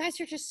 you guys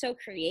are just so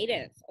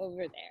creative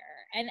over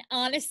there. And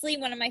honestly,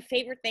 one of my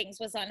favorite things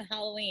was on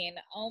Halloween.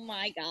 Oh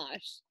my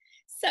gosh.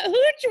 So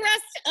who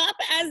dressed up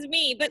as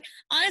me? But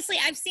honestly,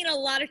 I've seen a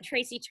lot of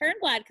Tracy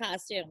Turnblad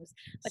costumes,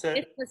 but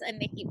this was a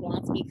Nikki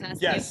Blonsky costume.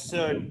 Yes.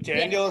 So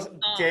Daniel,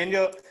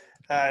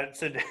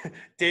 so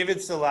David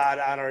Salat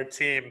on our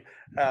team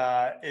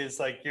is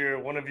like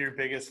one of your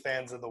biggest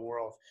fans in the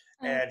world,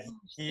 and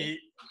he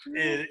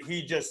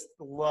just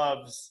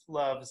loves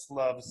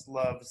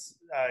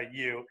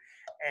you.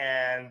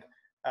 And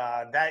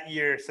that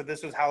year, so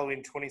this was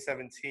Halloween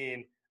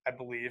 2017, I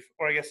believe,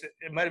 or I guess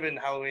it might have been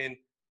Halloween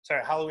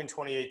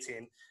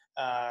 2018.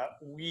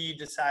 We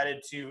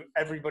decided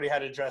everybody had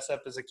to dress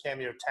up as a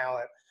Cameo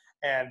talent,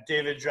 and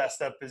David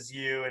dressed up as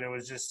you, and it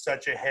was just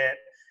such a hit.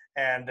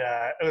 And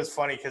it was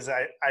funny because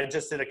I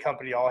just did a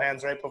company all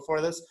hands right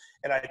before this,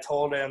 and I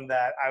told him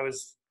that I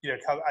was,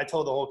 I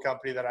told the whole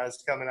company that I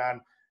was coming on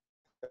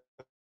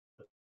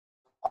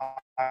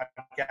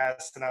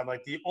podcast, and I'm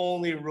like, the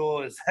only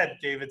rule is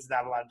that David's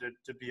not allowed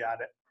to be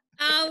on it.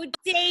 Oh,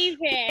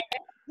 David.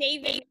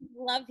 David,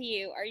 love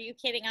you. Are you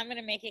kidding? I'm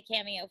gonna make a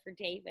cameo for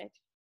David.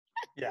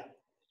 Yeah.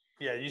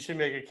 Yeah, you should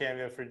make a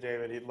cameo for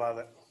David. He'd love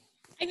it.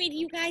 I mean,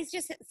 you guys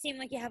just seem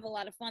like you have a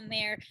lot of fun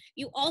there.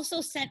 You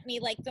also sent me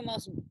like the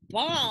most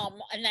bomb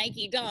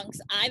Nike dunks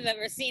I've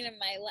ever seen in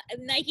my life.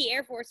 Nike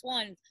Air Force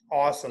Ones.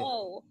 Awesome.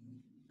 Oh,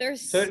 they're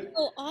So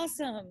so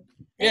awesome.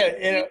 yeah,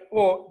 Thank you.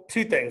 well,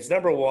 two things.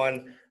 Number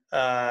one,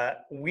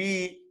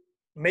 we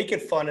make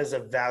it fun as a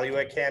value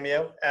at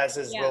Cameo, as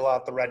is Yeah. roll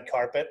out the red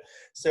carpet.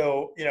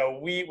 So,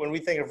 when we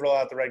think of roll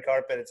out the red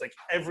carpet, it's like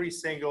every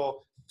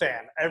single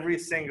fan, every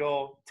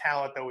single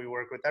talent that we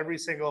work with, every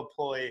single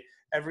employee,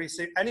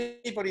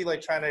 anybody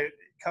like trying to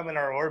come in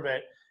our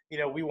orbit,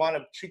 we want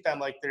to treat them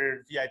like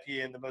they're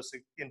VIP and the most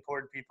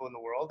important people in the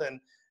world. And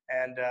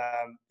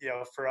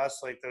for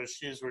us, like those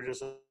shoes were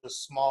just a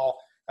small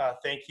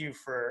thank you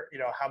for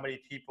how many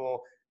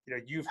people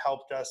you've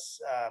helped us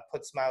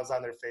put smiles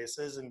on their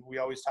faces. And we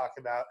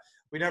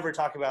never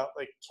talk about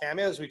like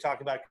cameos. We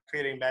talk about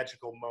creating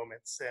magical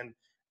moments, and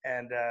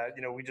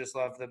we just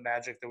love the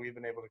magic that we've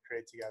been able to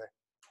create together.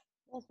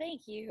 Well,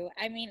 thank you.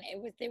 I mean,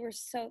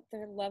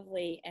 they're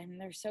lovely and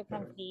they're so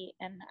comfy,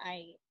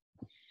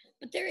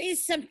 but there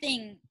is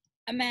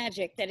a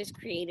magic that is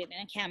created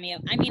in a cameo.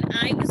 I mean,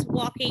 I was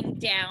walking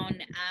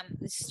down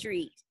the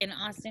street in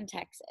Austin,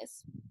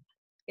 Texas.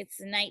 It's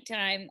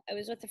nighttime. I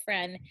was with a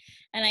friend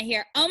and I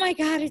hear, "Oh my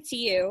God, it's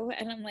you."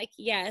 And I'm like,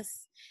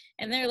 "Yes."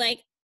 And they're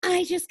like,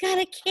 "I just got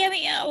a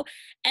cameo."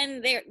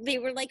 And they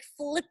were like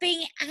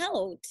flipping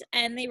out.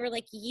 And they were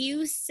like,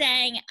 "You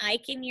sang 'I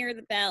Can Hear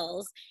the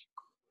Bells'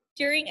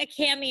 during a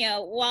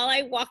cameo while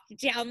I walked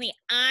down the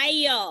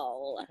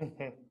aisle."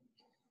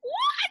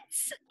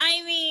 What?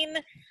 I mean,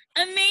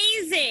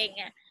 amazing.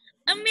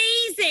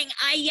 Amazing.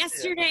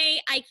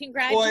 I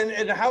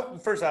congratulated. Well,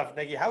 and first off,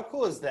 Nikki, how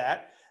cool is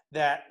that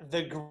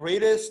the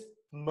greatest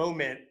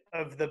moment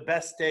of the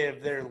best day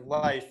of their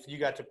life you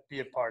got to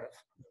be a part of?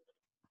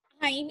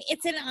 I mean,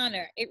 it's an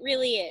honor. It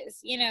really is.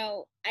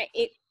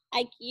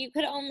 You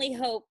could only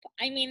hope.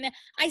 I mean,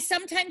 I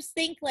sometimes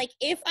think like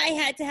if I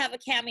had to have a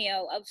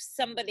cameo of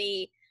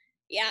somebody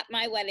at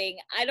my wedding,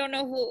 I don't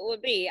know who it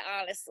would be,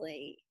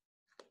 honestly.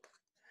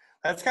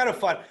 That's kind of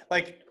fun.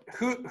 Like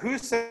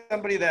who's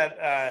somebody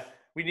that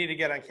we need to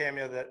get on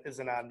Cameo that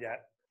isn't on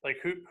yet? Like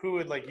who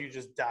would like you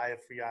just die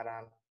if we got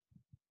on?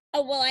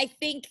 Oh, well, I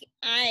think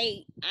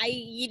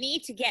you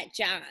need to get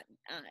John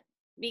on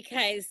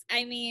because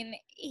I mean,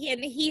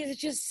 he's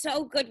just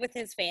so good with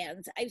his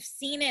fans. I've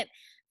seen it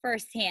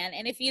firsthand,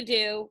 and if you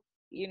do,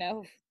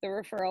 the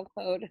referral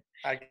code.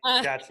 I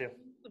got you.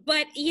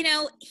 But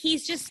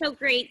he's just so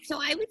great. So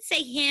I would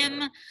say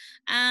him.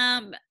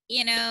 Um,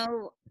 you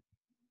know,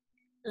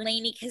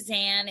 Lainey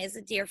Kazan is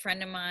a dear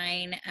friend of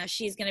mine.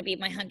 She's going to be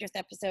my 100th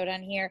episode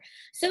on here.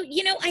 So,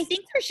 I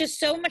think there's just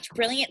so much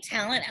brilliant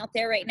talent out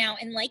there right now.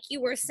 And like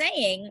you were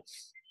saying,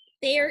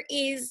 there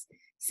is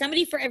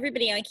somebody for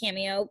everybody on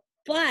Cameo,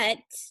 but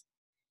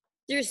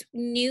there's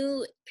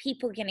new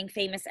people getting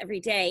famous every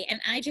day. And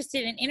I just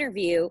did an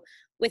interview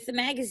with the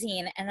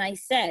magazine and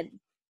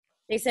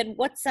they said,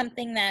 what's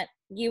something that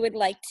you would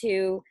like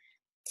to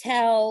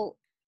tell,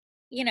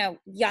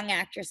 young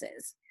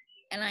actresses?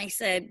 And I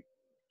said,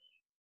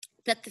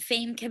 that the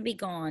fame can be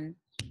gone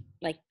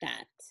like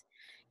that.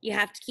 You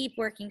have to keep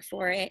working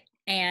for it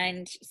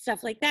and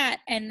stuff like that.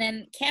 And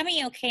then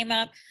Cameo came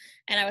up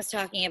and I was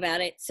talking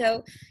about it.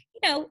 So,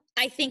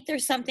 I think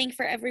there's something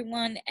for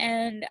everyone.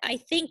 And I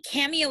think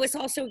Cameo is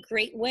also a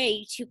great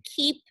way to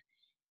keep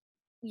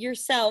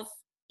yourself,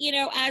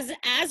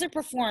 as a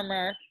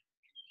performer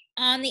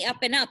on the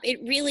up and up. It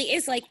really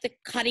is like the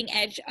cutting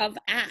edge of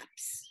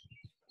apps.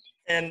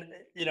 And,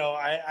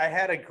 I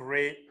had a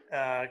great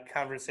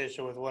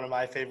conversation with one of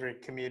my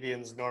favorite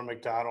comedians, Norm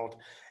Macdonald.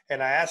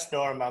 And I asked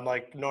Norm, I'm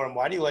like, Norm,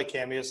 why do you like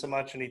Cameo so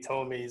much? And he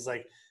told me, he's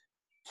like,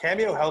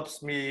 Cameo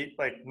helps me,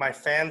 like my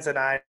fans and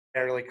I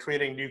are like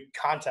creating new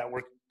content.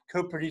 We're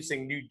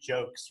co-producing new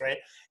jokes, right?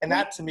 And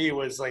that to me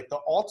was like the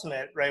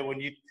ultimate, right? When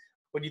you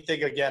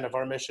think again of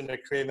our mission to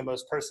create the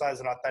most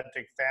personalized and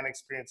authentic fan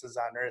experiences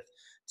on earth,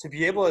 to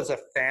be able as a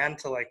fan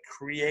to like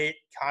create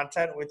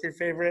content with your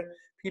favorite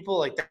people,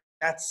 like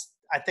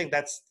I think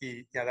that's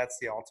the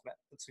ultimate.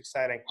 It's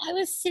exciting. I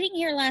was sitting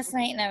here last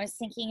night and I was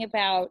thinking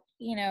about,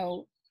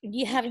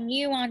 you having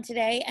you on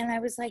today. And I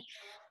was like,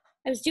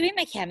 I was doing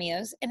my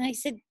cameos and I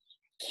said,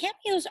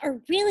 cameos are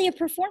really a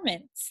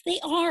performance. They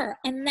are.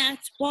 And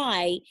that's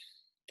why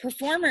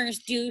performers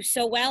do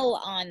so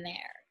well on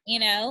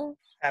there,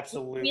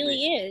 Absolutely. It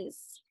really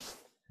is.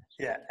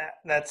 Yeah,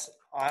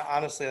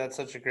 honestly, that's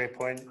such a great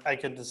point. I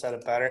couldn't have said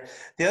it better.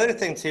 The other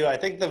thing too, I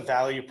think the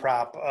value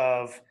prop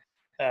of,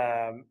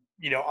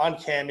 on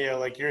Cameo,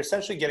 like you're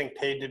essentially getting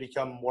paid to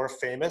become more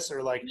famous,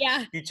 or like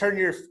you turn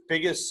your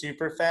biggest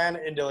super fan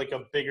into like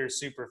a bigger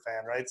super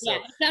fan, right? So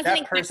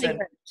that person,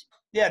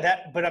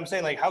 but I'm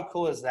saying like, how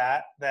cool is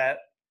that? That,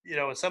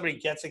 if somebody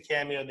gets a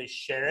Cameo and they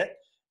share it,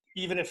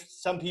 even if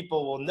some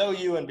people will know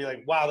you and be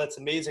like, wow, that's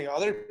amazing.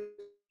 Other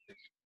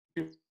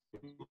people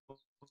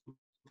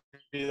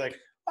be like,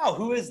 oh,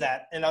 who is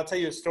that? And I'll tell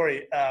you a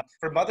story.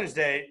 For Mother's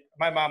Day,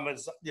 my mom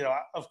was,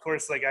 of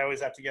course, like I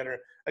always have to get her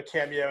a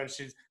Cameo, and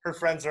her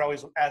friends are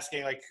always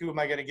asking, like, who am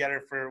I going to get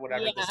her for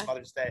whatever this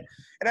Mother's Day?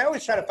 And I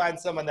always try to find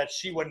someone that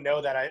she wouldn't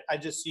know that I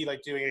just see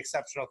like doing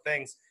exceptional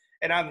things.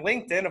 And on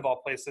LinkedIn, of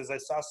all places, I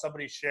saw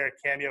somebody share a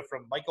Cameo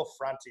from Michael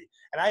Franti.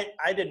 And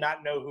I did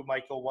not know who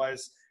Michael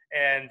was.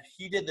 And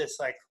he did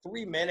this like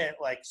 3-minute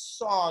like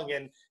song,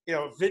 and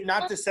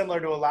not dissimilar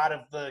to a lot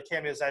of the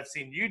cameos I've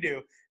seen you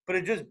do, but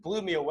it just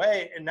blew me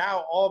away. And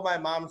now all my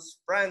mom's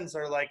friends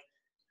are like,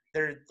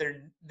 they're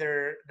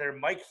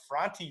Mike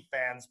Franti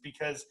fans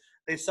because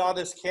they saw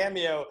this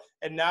Cameo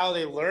and now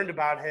they learned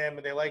about him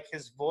and they like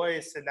his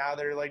voice, and now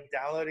they're like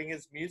downloading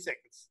his music.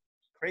 It's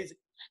crazy.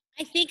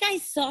 I think I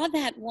saw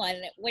that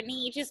one when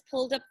he just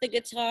pulled up the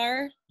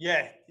guitar.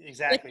 Yeah,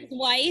 exactly. With his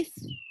wife.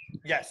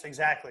 Yes,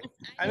 exactly.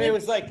 I mean, it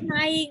was like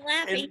crying,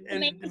 laughing.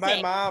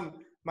 And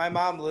my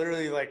mom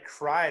literally like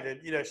cried,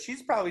 and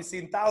she's probably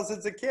seen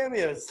thousands of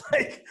cameos.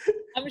 Like,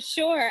 I'm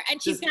sure,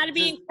 and she's got to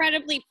be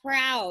incredibly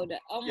proud.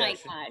 Oh my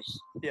gosh.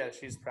 Yeah,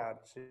 she's proud.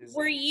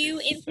 Were you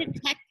into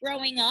tech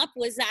growing up?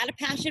 Was that a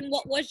passion?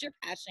 What was your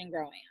passion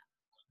growing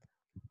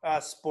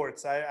up?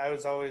 Sports. I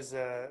was always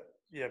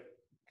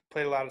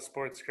played a lot of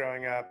sports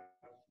growing up,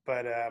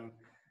 but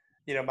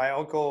my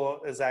uncle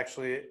is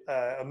actually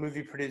a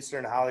movie producer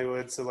in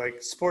Hollywood. So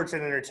like sports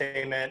and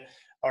entertainment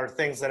are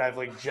things that I've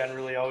like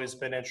generally always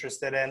been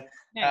interested in.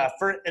 Nice.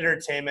 For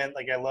entertainment,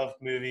 like I love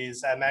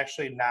movies. I'm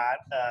actually not,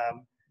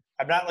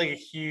 I'm not like a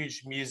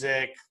huge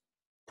music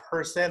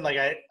person. Like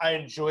I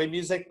enjoy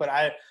music, but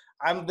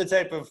I'm the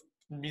type of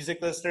music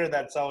listener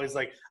that's always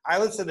like, I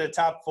listen to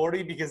top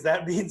 40 because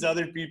that means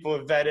other people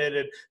have vetted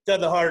and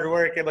done the hard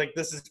work, and like,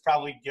 this is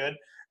probably good.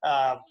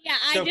 I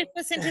just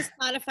listen to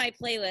Spotify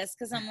playlists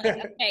because I'm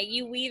like, okay,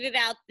 you weeded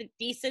out the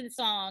decent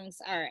songs.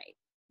 All right.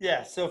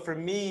 Yeah. So for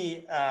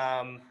me,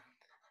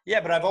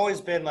 but I've always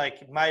been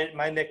like,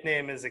 my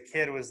nickname as a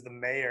kid was the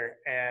mayor,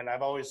 and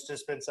I've always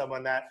just been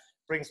someone that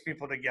brings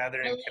people together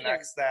and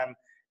connects them.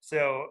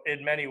 So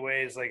in many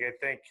ways, like I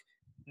think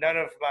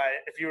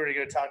if you were to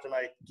go talk to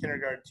my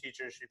kindergarten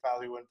teacher, she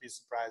probably wouldn't be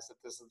surprised that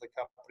this is the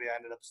company I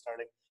ended up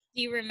starting.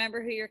 Do you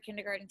remember who your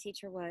kindergarten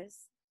teacher was?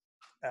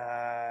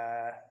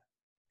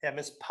 Yeah,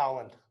 Miss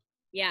Polland.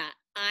 Yeah,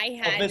 I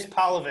had Miss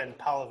Polovin.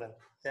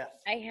 Yeah.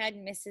 I had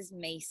Mrs.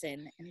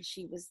 Mason, and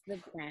she was the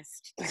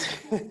best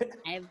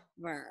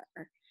ever.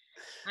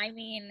 I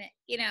mean,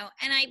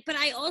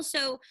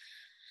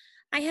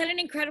 I had an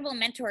incredible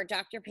mentor,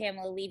 Dr.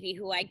 Pamela Levy,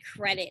 who I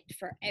credit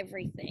for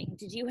everything.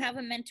 Did you have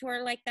a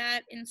mentor like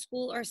that in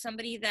school, or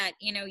somebody that,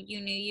 you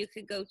knew you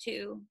could go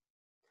to?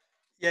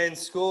 Yeah, in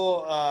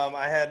school,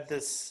 I had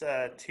this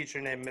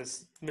teacher named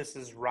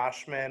Mrs.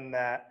 Roshman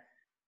that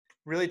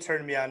really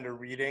turned me on to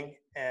reading.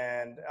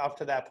 And up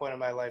to that point in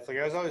my life, like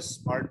I was always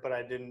smart, but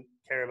I didn't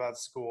care about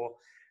school.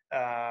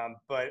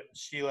 But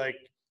she like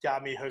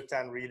got me hooked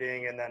on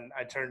reading, and then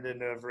I turned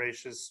into a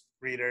voracious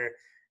reader,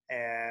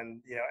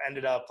 and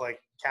ended up like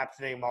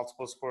captaining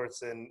multiple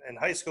sports in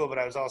high school. But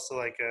I was also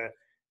like a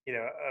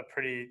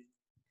pretty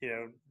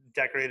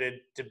decorated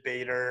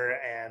debater,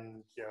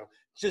 and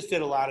just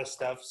did a lot of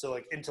stuff. So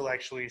like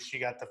intellectually, she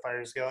got the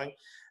fires going.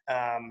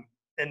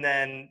 And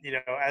then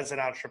as an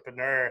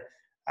entrepreneur,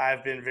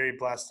 I've been very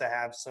blessed to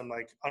have some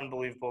like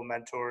unbelievable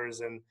mentors,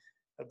 and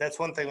that's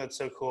one thing that's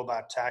so cool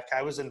about tech.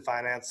 I was in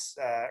finance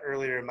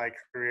earlier in my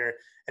career,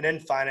 and in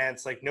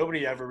finance, like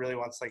nobody ever really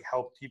wants to like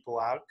help people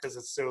out because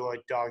it's so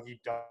like dog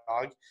eat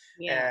dog.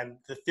 Yeah. And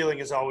the feeling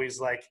is always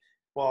like,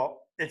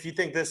 well, if you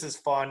think this is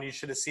fun, you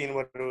should have seen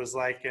what it was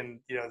like in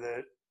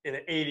in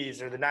the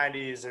 80s or the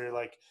 90s or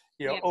like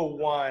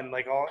 01.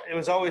 Like it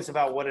was always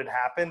about what had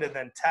happened. And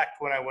then tech,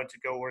 when I went to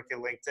go work at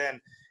LinkedIn,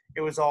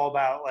 it was all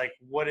about like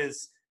what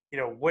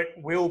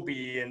will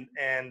be,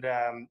 and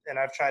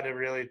I've tried to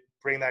really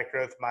bring that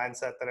growth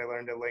mindset that I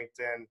learned at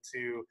LinkedIn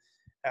to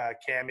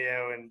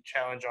Cameo, and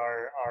challenge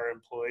our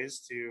employees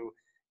to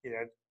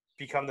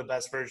become the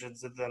best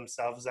versions of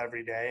themselves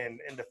every day,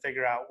 and to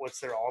figure out what's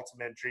their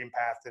ultimate dream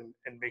path, and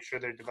make sure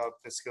they're developing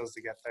the skills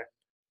to get there.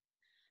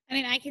 I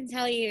mean, I can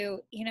tell you,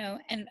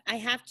 and I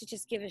have to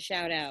just give a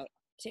shout out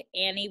to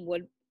Annie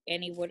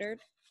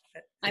Woodard.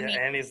 I mean,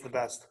 Annie's the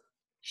best.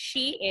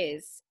 She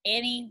is.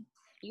 Annie,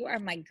 you are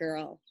my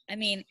girl. I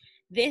mean,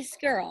 this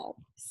girl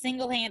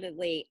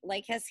single-handedly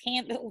has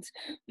handled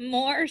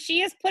more. She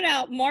has put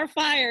out more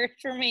fires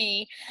for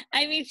me.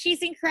 I mean,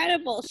 she's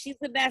incredible. She's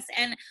the best.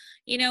 And,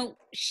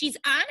 she's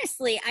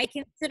honestly, I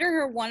consider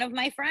her one of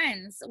my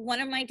friends, one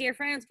of my dear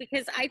friends,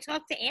 because I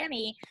talk to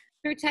Annie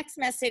through text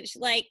message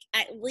like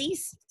at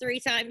least 3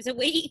 times a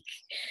week.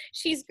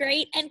 She's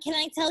great. And can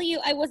I tell you,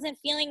 I wasn't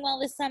feeling well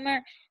this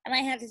summer, and I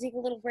had to take a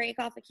little break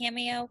off of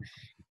Cameo.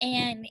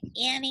 And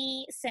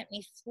Annie sent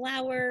me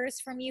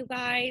flowers from you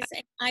guys,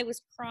 and I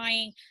was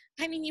crying.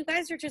 I mean, you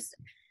guys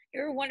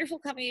you're a wonderful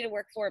company to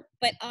work for,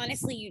 but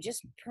honestly, you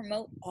just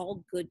promote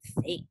all good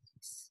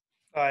things.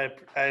 I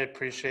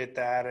appreciate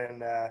that.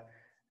 And,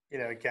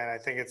 again, I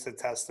think it's a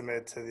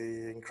testament to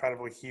the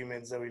incredible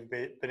humans that we've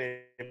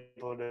been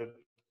able to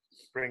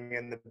bring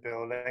in the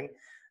building.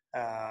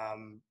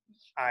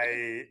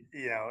 I,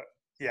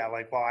 yeah,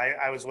 like, well,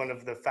 I was one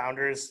of the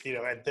founders,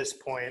 at this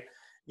point,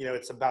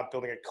 it's about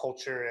building a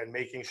culture and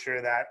making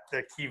sure that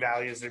the key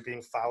values are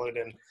being followed.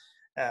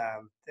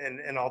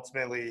 And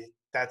ultimately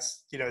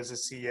that's, as a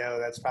CEO,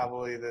 that's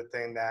probably the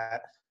thing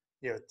that,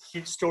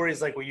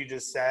 stories like what you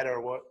just said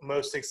are what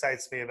most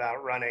excites me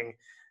about running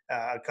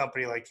a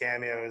company like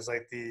Cameo, is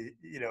like the,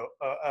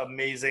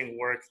 amazing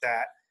work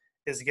that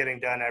is getting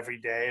done every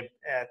day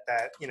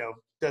that,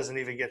 doesn't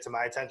even get to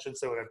my attention.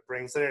 So when it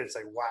brings it, it's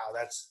like, wow,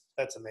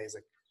 that's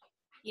amazing.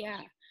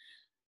 Yeah.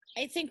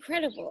 It's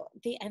incredible.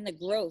 The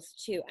growth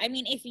too. I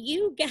mean, if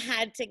you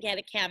had to get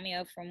a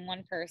cameo from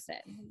one person,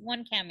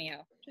 one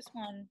cameo, just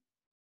one,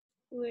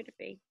 who would it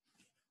be?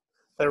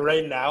 But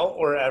right now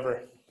or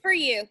ever? For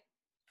you.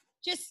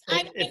 Just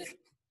I mean,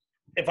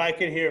 If I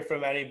could hear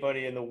from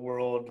anybody in the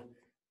world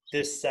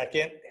this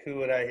second, who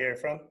would I hear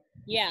from?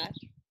 yeah.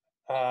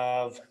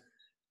 Of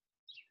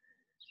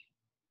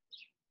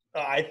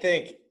I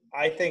think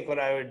what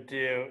I would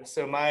do.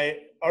 So my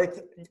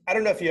Arthur, I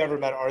don't know if you ever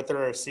met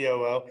Arthur, our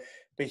COO,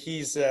 but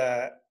he's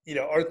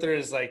Arthur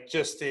is like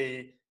just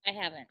I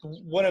haven't.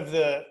 one of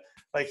the,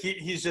 like,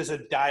 he's just a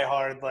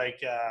diehard,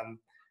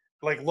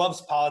 like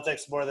loves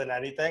politics more than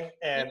anything.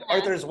 And Yeah.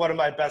 Arthur's one of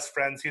my best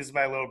friends. He's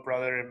my little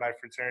brother in my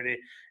fraternity.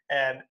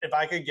 And if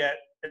I could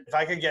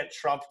get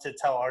Trump to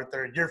tell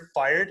Arthur you're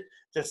fired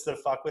just to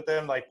fuck with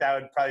him, like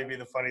that would probably be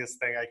the funniest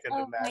thing I could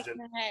imagine.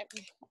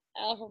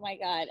 Oh my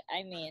god.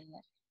 I mean,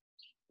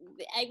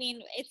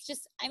 it's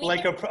just. I mean,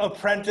 Like a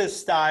apprentice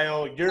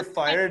style, you're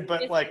fired,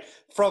 but like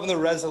from the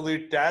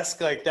Resolute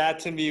desk, like that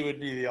to me would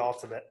be the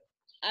ultimate.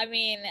 I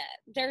mean,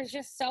 there's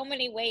just so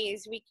many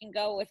ways we can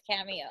go with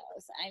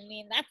cameos. I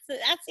mean,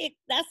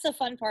 that's the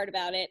fun part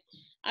about it.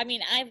 I mean,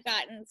 I've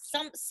gotten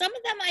some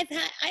of them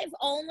I've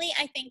only,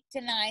 I think,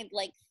 denied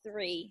like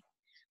 3,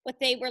 but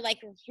they were like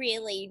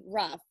really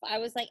rough. I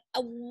was like,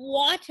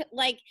 what?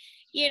 Like,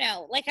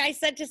 like I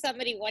said to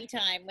somebody one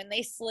time when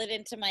they slid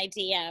into my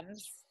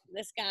DMs,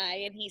 this guy,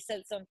 and he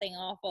said something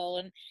awful,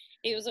 and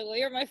he was like, well,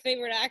 you're my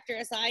favorite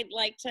actress. I'd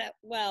like to,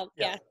 well,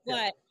 guess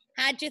what?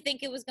 How'd you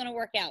think it was going to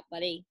work out,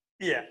 buddy?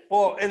 Yeah.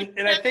 Well, and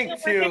I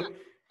think too,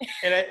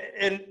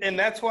 and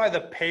that's why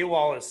the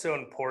paywall is so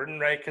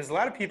important, right? Because a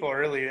lot of people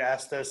earlier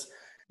asked us,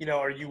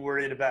 are you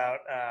worried about,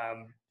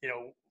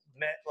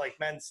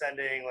 men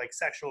sending like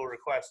sexual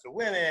requests to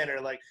women or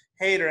like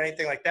hate or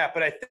anything like that?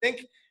 But I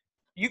think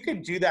you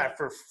could do that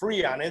for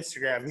free on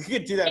Instagram. You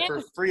could do that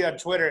for free on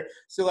Twitter.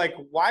 So like,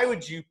 why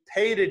would you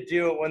pay to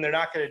do it when they're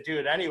not going to do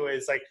it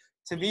anyways? Like,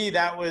 to me,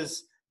 that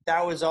was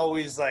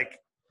always like.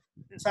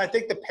 So I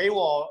think the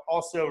paywall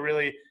also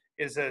really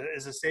is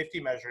a safety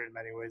measure in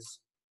many ways.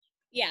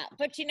 Yeah,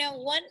 but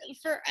one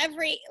for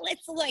every,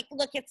 let's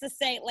look, it's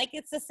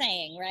a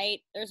saying, right?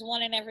 There's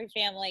one in every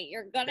family.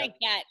 You're gonna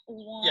get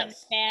one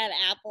bad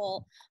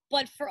apple,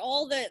 but for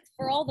all the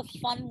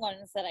fun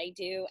ones that I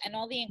do and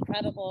all the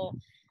incredible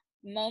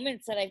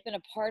moments that I've been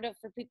a part of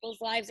for people's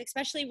lives,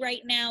 especially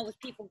right now with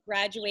people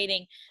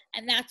graduating,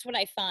 and that's what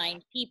I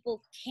find.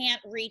 People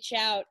can't reach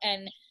out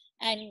and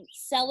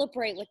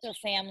celebrate with their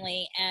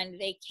family, and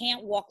they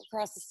can't walk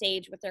across the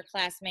stage with their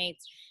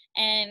classmates.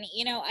 And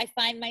I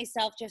find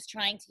myself just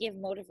trying to give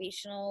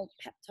motivational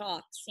pep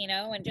talks,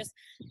 and just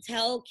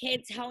tell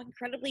kids how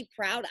incredibly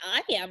proud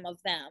I am of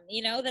them,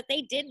 that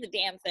they did the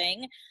damn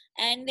thing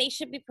and they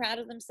should be proud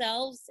of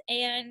themselves.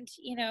 And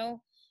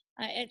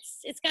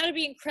it's got to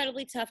be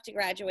incredibly tough to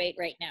graduate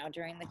right now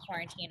during the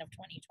quarantine of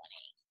 2020.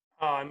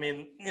 Oh, I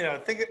mean,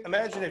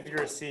 imagine if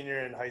you're a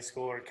senior in high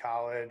school or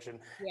college, and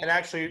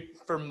actually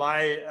for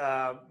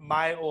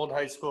my old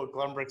high school at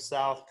Glenbrook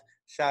South,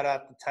 shout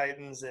out the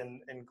Titans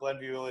in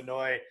Glenview,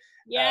 Illinois.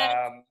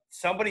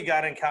 Somebody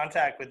got in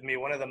contact with me,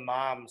 one of the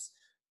moms,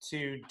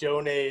 to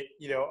donate,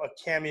 a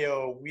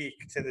cameo a week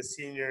to the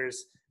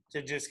seniors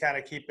to just kind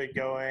of keep it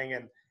going.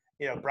 And,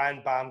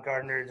 Brian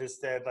Baumgartner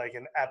just did like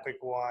an epic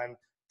one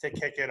to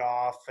kick it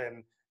off.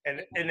 And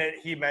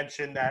he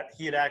mentioned that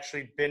he had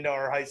actually been to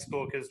our high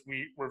school because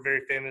we were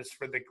very famous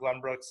for the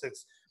Glenbrooks.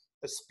 It's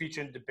a speech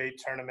and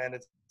debate tournament.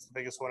 It's the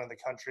biggest one in the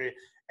country.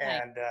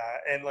 And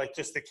like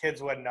just the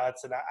kids went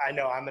nuts. And I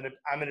know I'm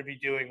gonna be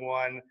doing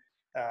one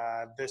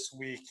this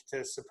week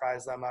to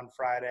surprise them on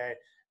Friday.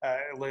 A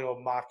little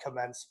mock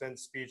commencement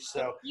speech.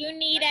 So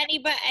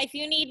if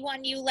you need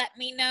one, you let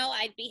me know.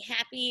 I'd be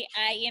happy.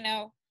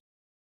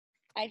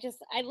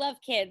 I love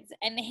kids,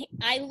 and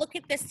I look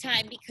at this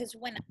time because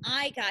when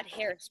I got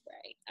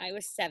Hairspray, I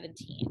was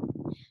 17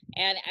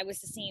 and I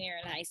was a senior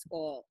in high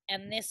school,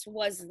 and this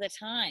was the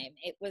time.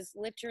 It was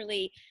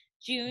literally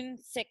June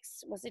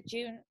 6th. Was it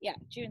June? Yeah,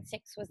 June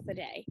 6th was the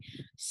day.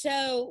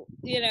 So,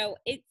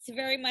 it's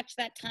very much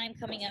that time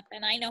coming up,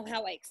 and I know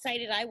how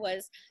excited I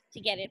was to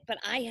get it, but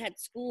I had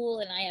school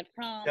and I had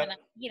prom,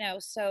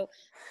 and so.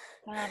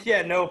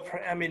 No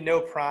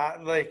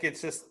prom. Like,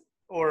 it's just,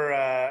 or,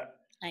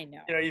 I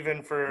know.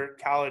 Even for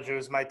college, it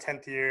was my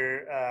 10th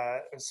year.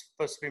 It was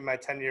supposed to be my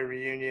 10-year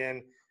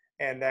reunion,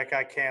 and that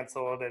got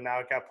canceled, and now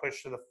it got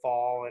pushed to the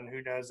fall. And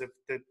who knows if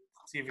it's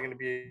even going to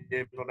be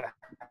able to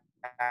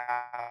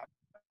happen.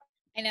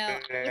 I know. I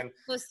was And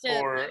supposed to.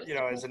 or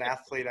as an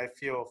athlete, I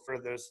feel for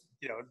those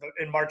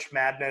in March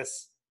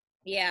Madness.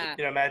 Yeah.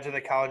 Imagine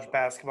the college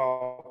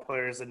basketball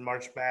players in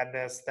March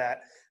Madness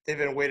that they've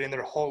been waiting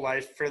their whole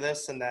life for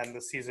this, and then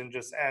the season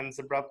just ends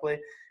abruptly.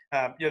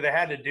 They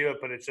had to do it,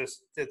 but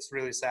it's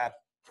really sad.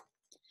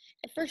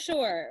 For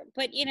sure.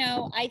 But,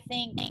 I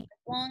think as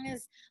long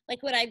as,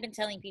 like what I've been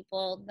telling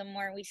people, the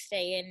more we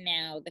stay in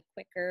now, the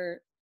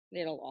quicker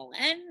it'll all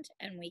end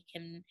and we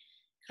can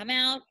come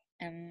out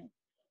and,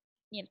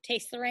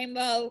 taste the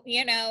rainbow,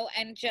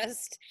 and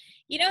just,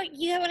 you know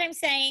what I'm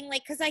saying?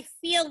 Like, because I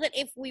feel that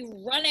if we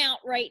run out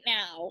right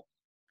now,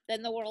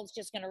 then the world's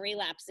just going to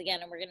relapse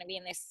again and we're going to be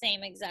in the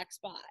same exact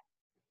spot.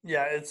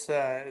 Yeah, it's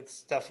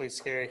definitely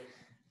scary.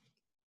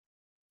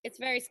 It's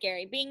very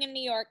scary. Being in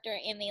New York or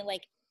in the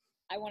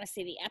I want to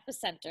say the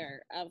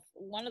epicenter of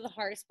one of the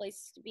hardest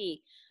places to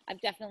be.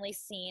 I've definitely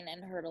seen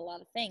and heard a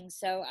lot of things.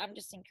 So I'm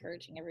just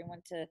encouraging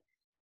everyone to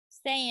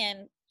stay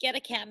in, get a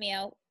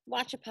Cameo,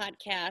 watch a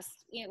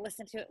podcast,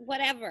 listen to it,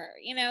 whatever.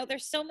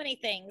 There's so many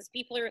things.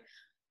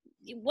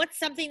 What's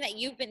something that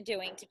you've been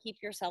doing to keep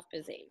yourself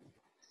busy?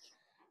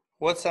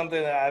 What's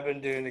something that I've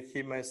been doing to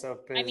keep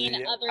myself busy? I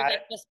mean, other than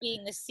just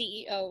being the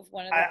CEO of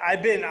one of the.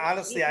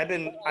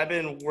 I've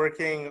been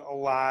working a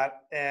lot,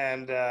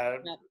 and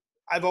Yep.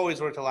 I've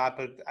always worked a lot,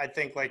 but I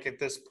think like at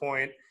this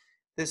point,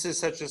 this is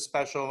such a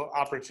special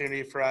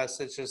opportunity for us.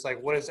 It's just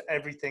like, what is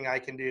everything I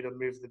can do to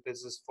move the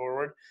business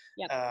forward?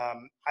 Yep.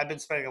 I've been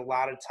spending a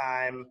lot of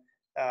time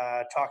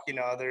talking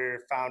to other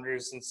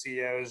founders and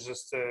CEOs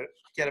just to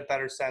get a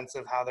better sense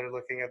of how they're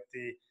looking at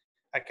the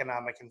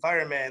economic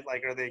environment.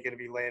 Like, are they going to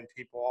be laying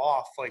people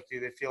off? Like, do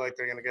they feel like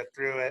they're going to get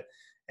through it?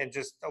 And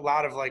just a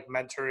lot of like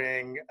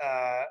mentoring,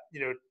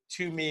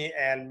 to me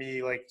and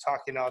me, like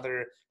talking to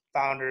other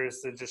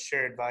founders to just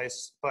share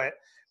advice. But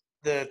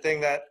the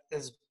thing that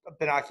has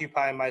been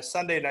occupying my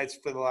Sunday nights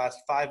for the last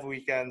 5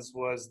 weekends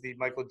was the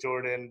Michael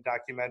Jordan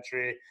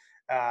documentary,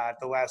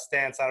 The Last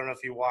Dance. I don't know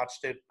if you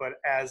watched it, but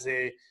as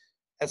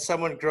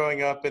someone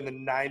growing up in the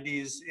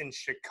 90s in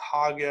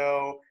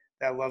Chicago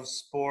that loves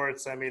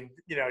sports, I mean,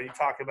 you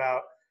talk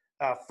about,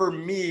 for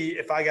me,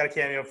 if I got a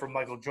cameo from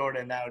Michael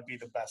Jordan, that would be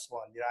the best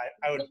one.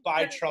 I would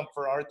buy Trump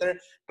for Arthur,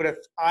 but if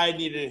I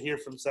needed to hear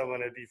from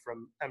someone, it'd be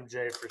from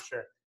MJ for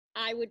sure.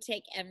 I would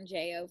take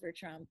MJ over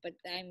Trump, but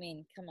I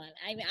mean, come on.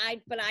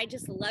 But I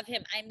just love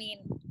him. I mean,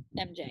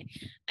 MJ.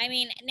 I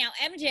mean, now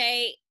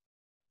MJ,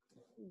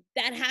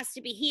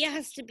 he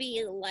has to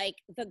be like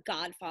the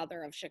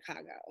godfather of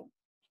Chicago.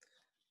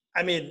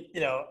 I mean,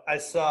 I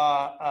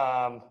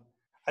saw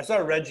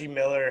Reggie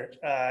Miller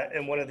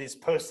in one of these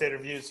post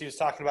interviews. He was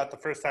talking about the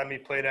first time he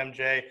played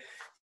MJ.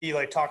 He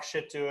like talked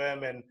shit to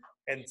him, and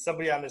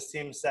somebody on his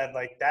team said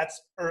like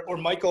or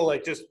Michael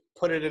like just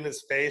put it in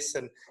his face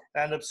and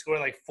ended up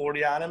scoring like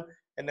 40 on him,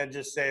 and then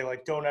just say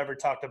like, don't ever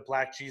talk to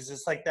Black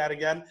Jesus like that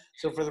again.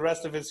 So for the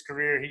rest of his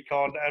career, he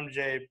called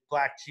MJ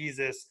Black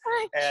Jesus,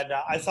 and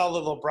I saw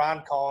little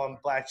LeBron call him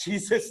Black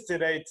Jesus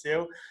today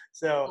too.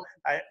 So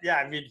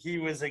I mean, he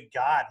was a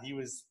god. He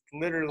was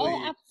literally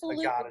a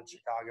god in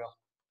Chicago.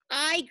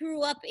 I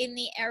grew up in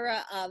the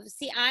era of,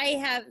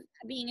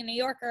 being a New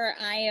Yorker,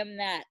 I am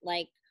that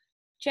like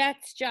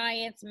Jets,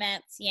 Giants,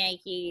 Mets,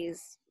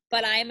 Yankees,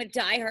 but I am a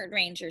diehard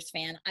Rangers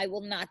fan. I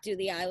will not do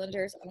the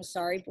Islanders. I'm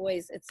sorry,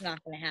 boys. It's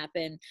not going to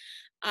happen.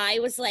 I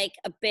was like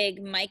a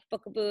big Mike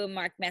Bookaboo,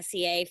 Mark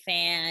Messier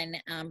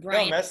fan.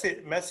 Brian. No,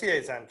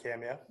 Messier's on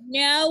Cameo.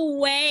 No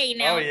way.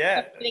 Now oh,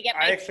 yeah. I'm going to get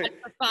my for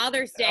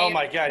Father's Day. Oh,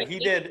 my God. He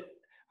did.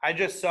 I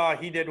just saw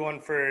he did one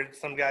for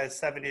some guy's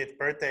 70th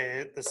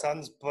birthday. The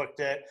Suns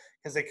booked it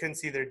because they couldn't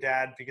see their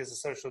dad because of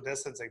social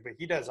distancing. But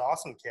he does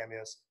awesome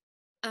cameos.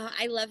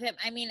 I love him.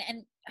 I mean,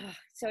 and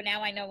so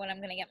now I know what I'm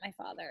going to get my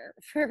father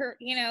for,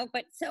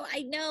 but so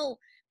I know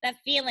that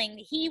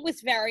feeling. He was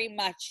very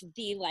much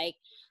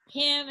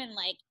him and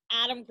like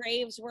Adam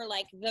Graves were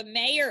like the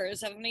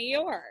mayors of New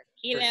York,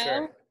 For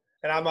sure.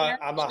 And I'm a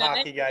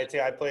hockey guy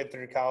too. I played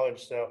through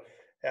college. So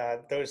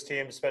those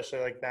teams, especially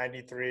like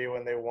 93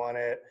 when they won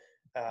it,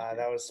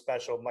 that was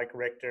special. Mike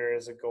Richter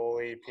is a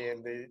goalie,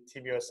 being the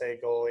Team USA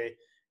goalie.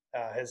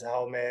 His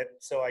helmet,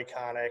 so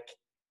iconic.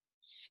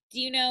 Do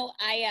you know,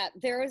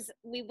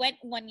 we went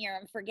one year,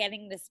 I'm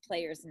forgetting this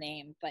player's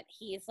name, but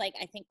he is like,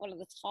 I think one of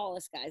the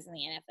tallest guys in the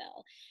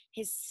NFL.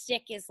 His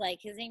stick is like,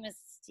 his name is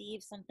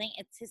Steve something.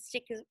 His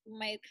stick is,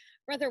 my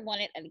brother won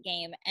it at a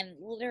game, and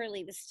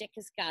literally the stick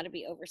has got to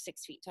be over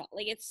 6 feet tall.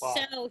 Like, it's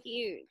so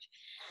huge.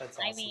 That's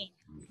awesome. I mean,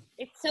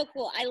 it's so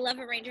cool. I love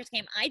a Rangers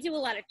game. I do a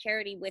lot of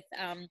charity with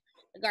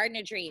the Garden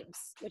of Dreams,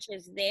 which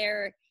is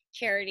their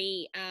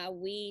charity.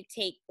 We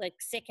take like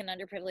sick and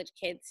underprivileged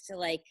kids to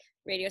like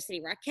Radio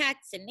City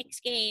Rockettes and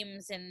Knicks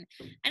games, and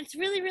it's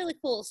really, really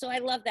cool. So I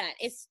love that.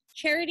 Is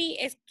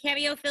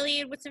Cameo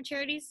affiliated with some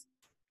charities?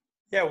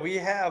 Yeah, we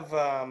have.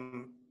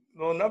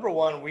 Well, number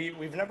one,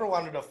 we've never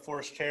wanted to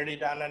force charity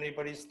down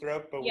anybody's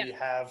throat, but we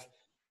have,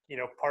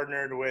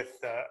 partnered with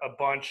a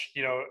bunch.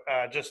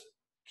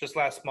 Just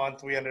last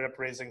month, we ended up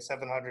raising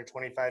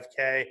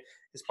 $725K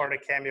as part of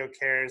Cameo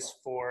Cares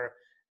for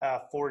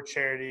for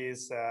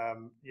charities.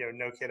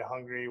 No Kid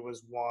Hungry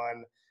was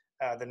one.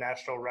 The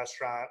National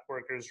Restaurant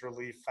Workers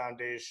Relief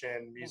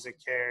Foundation, Music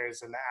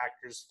Cares, and the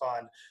Actors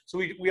Fund. So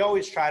we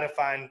always try to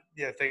find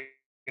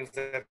things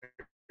that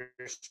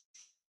are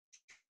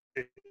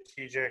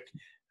strategic.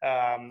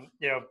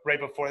 Right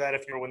before that,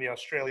 when the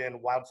Australian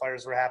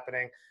wildfires were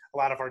happening, a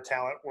lot of our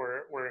talent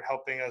were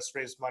helping us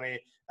raise money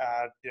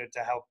to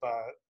help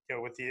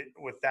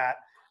with that.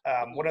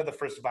 One of the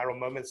first viral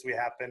moments we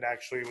happened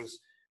actually was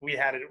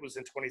it was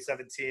in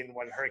 2017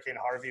 when Hurricane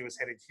Harvey was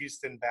hitting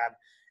Houston bad,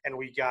 and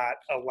we got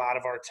a lot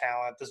of our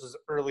talent. This was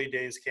early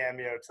days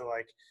Cameo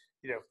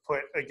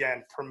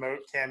to promote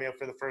Cameo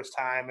for the first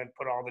time and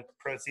put all the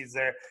proceeds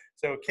there.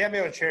 So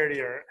Cameo and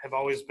charity have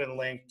always been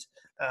linked.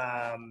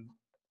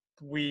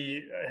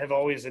 We have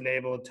always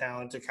enabled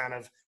talent to kind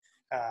of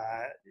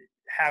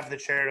have the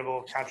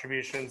charitable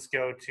contributions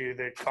go to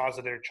the cause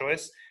of their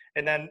choice.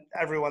 And then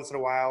every once in a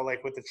while,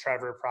 like with the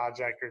Trevor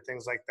Project or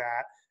things like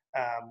that,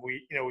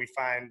 we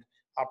find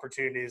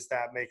opportunities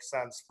that make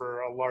sense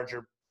for a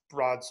larger,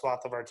 broad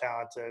swath of our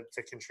talent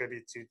to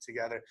contribute to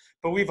together.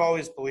 But we've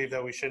always believed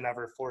that we should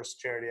never force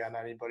charity on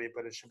anybody,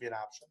 but it should be an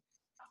option.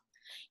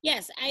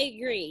 Yes, I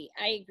agree.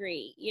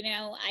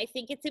 I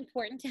think it's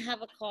important to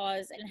have a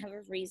cause and have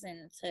a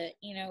reason to,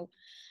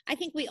 I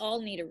think we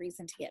all need a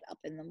reason to get up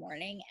in the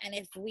morning. And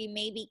if we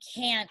maybe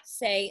can't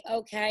say,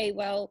 okay,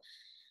 well,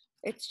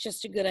 it's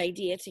just a good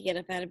idea to get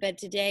up out of bed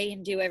today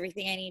and do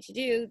everything I need to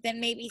do, then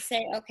maybe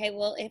say, okay,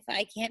 well, if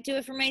I can't do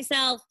it for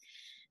myself,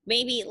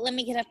 maybe let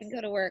me get up and go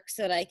to work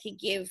so that I could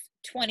give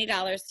 $20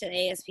 to the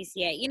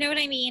ASPCA. You know what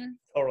I mean?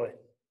 Totally.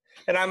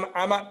 And I'm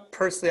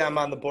personally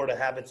on the board of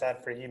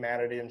Habitat for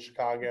Humanity in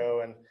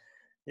Chicago. And,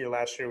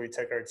 last year we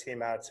took our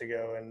team out to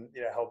go and,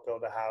 help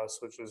build a house,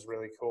 which was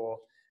really cool.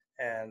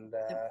 And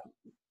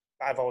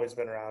I've always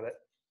been around it.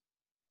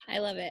 I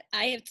love it.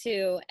 I have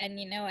too. And,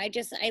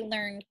 I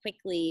learned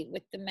quickly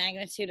with the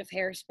magnitude of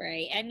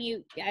hairspray, and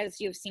as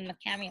you've seen with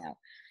Cameo,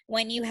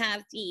 when you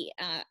have the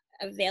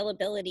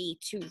availability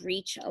to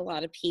reach a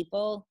lot of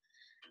people,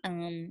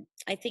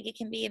 I think it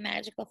can be a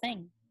magical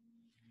thing.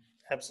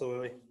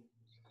 Absolutely.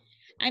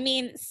 I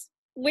mean,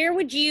 where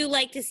would you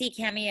like to see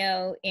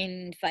Cameo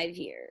in 5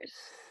 years?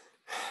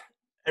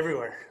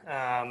 Everywhere.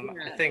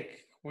 I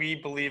think we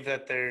believe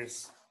that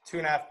there's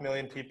 2.5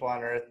 million people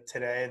on Earth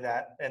today,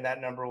 and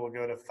that number will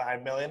go to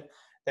 5 million.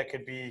 That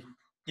could be,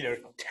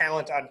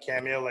 talent on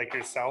Cameo like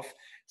yourself.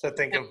 So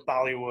think of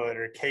Bollywood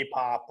or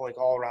K-pop, like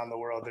all around the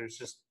world. There's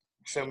just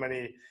so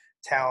many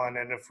talent,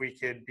 and if we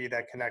could be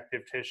that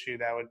connective tissue,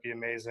 that would be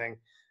amazing.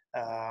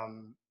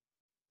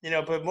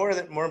 But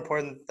more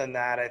important than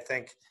that, I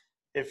think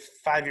if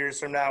 5 years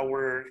from now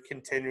we're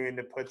continuing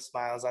to put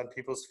smiles on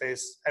people's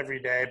face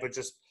every day, but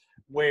just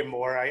way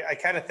more, I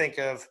kind of think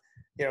of,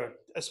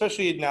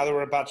 especially now that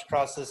we're about to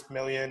cross this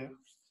million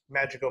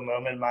magical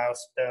moment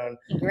milestone.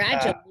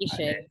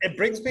 Congratulations. It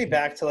brings me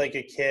back to like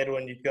a kid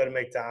when you'd go to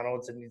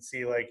McDonald's and you'd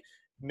see like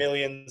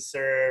millions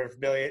served,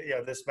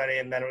 this many,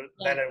 and then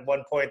at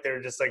one point there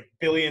were just like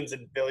billions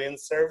and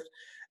billions served.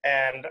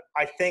 And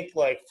I think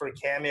like for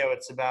Cameo,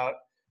 it's about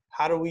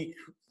how do we,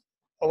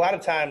 a lot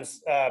of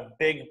times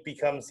big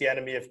becomes the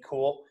enemy of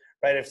cool,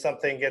 right? If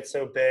something gets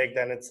so big,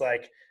 then it's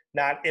like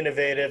not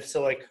innovative.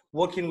 So like,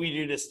 what can we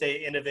do to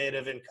stay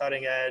innovative and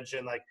cutting edge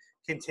and like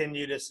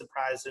continue to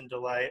surprise and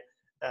delight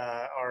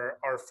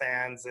our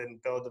fans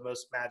and build the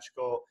most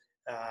magical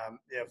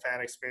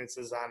fan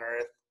experiences on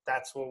Earth?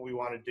 That's what we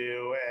want to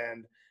do.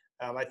 And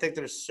I think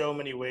there's so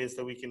many ways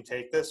that we can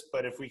take this,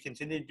 but if we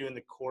continue doing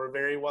the core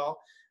very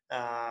well,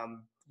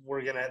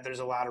 there's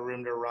a lot of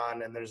room to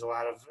run, and there's a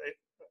lot of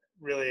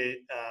really,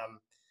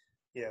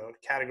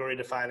 category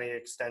defining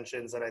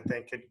extensions that I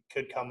think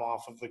could come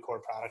off of the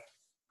core product.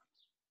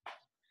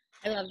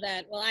 I love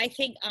that. Well, I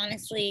think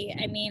honestly,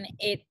 I mean,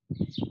 it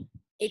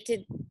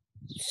did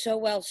so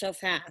well so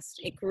fast.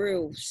 It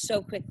grew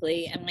so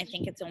quickly, and I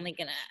think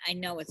I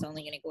know it's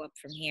only gonna go up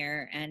from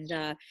here. And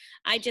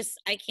I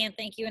can't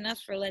thank you enough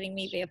for letting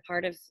me be a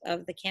part of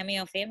the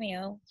Cameo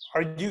Fameo.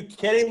 Are you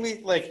kidding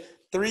me? Like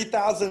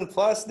 3,000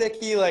 plus,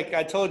 Nikki? Like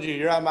I told you,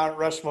 you're on Mount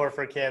Rushmore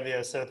for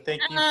Cameo. So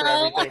thank you for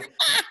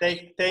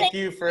everything.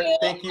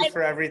 Thank you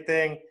for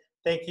everything.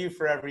 Thank you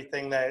for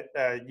everything that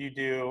you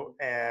do,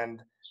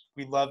 and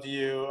we love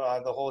you.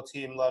 The whole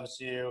team loves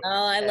you.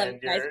 Oh, I love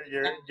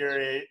you.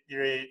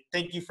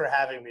 Thank you for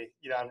having me.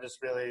 I'm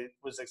just really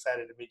was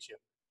excited to meet you.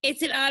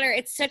 It's an honor.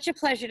 It's such a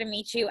pleasure to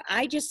meet you.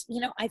 I just,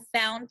 I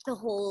found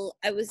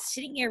I was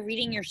sitting here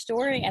reading your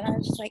story, and I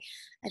was just like,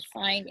 I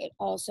find it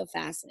all so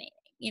fascinating.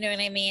 You know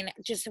what I mean?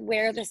 Just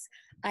where this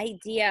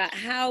idea,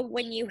 how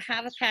when you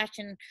have a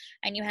passion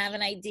and you have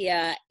an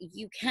idea,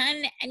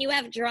 and you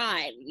have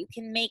drive, you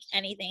can make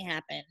anything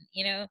happen,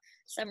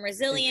 some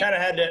resilience. You kind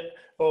of had to,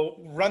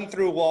 run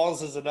through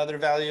walls is another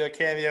value of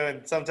Cameo,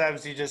 and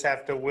sometimes you just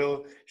have to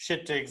will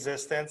shit to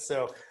existence.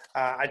 So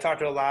I talk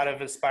to a lot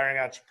of aspiring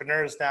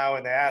entrepreneurs now,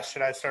 and they ask,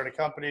 should I start a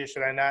company?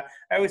 Should I not?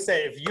 I always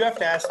say, if you have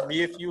to ask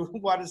me if you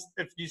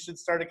if you should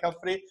start a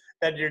company,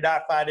 then you're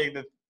not finding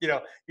the,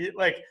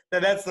 like,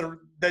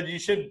 then you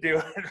shouldn't do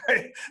it,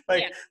 right?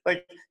 Like, Yeah.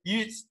 like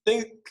you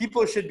think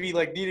people should be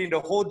like needing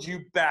to hold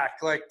you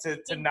back, like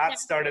to not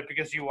start it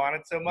because you want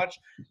it so much.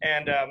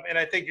 And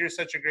I think you're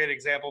such a great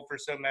example for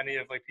so many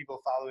of like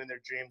people following their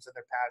dreams and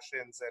their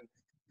passions.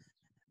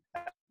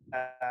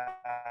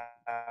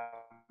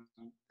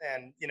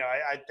 And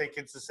I think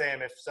it's the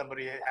same if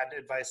somebody had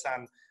advice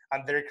on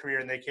their career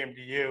and they came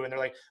to you and they're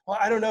like, well,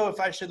 I don't know if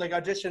I should like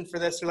audition for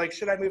this, or like,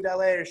 should I move to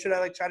LA, or should I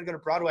like try to go to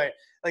Broadway?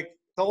 Like,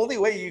 the only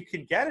way you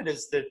can get it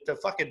is to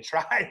fucking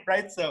try,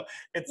 right? So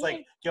it's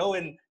like, go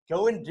and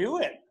do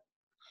it.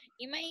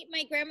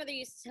 My grandmother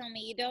used to tell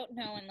me, you don't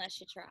know unless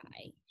you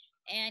try.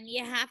 And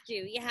you have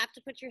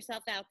to put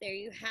yourself out there.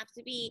 You have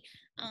to be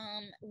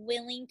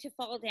willing to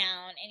fall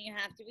down, and you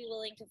have to be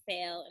willing to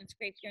fail and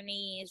scrape your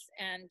knees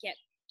and get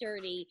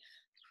dirty.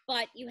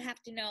 But you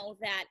have to know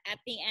that at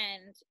the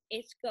end,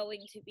 it's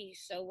going to be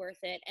so worth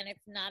it. And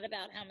it's not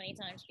about how many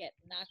times you get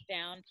knocked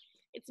down.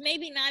 It's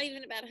maybe not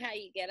even about how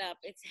you get up.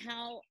 It's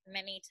how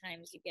many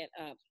times you get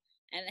up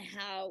and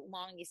how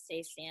long you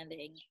stay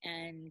standing.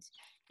 And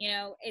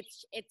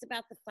it's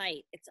about the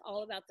fight. It's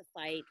all about the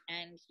fight.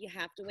 And you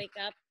have to wake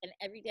up and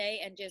every day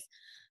and just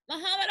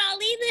Muhammad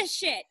Ali this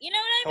shit. You know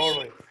what I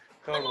mean?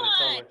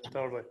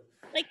 Totally.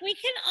 Like, we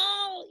can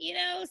all,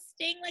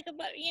 sting like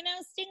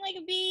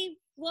a bee,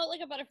 float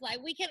like a butterfly.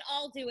 We can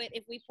all do it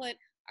if we put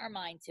our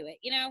mind to it,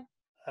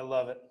 I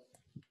love it.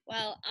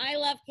 Well, I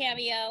love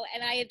Cameo,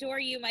 and I adore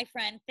you, my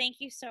friend. Thank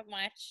you so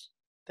much.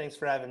 Thanks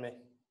for having me.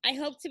 I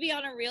hope to be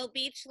on a real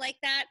beach like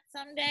that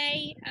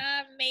someday.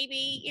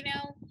 Maybe,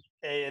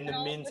 Hey, in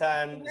the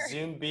meantime,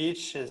 Zoom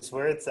Beach is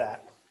where it's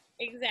at.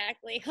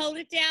 Exactly. Hold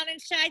it down in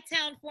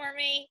Chi-Town for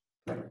me.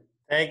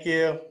 Thank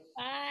you.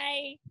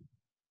 Bye.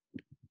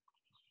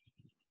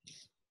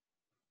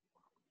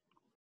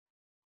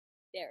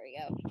 There we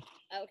go.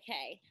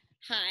 Okay.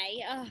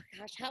 Hi. Oh,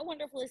 gosh. How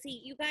wonderful is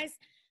he? You guys,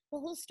 the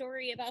whole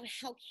story about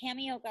how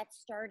Cameo got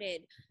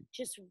started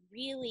just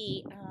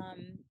really,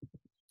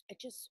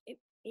 it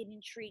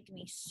intrigued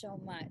me so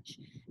much.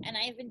 And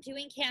I've been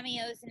doing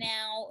cameos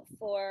now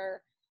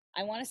for,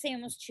 I want to say,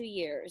 almost 2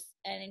 years.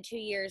 And in 2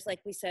 years, like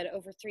we said,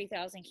 over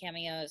 3,000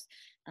 cameos.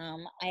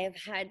 I have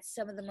had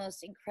some of the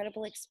most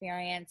incredible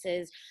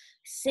experiences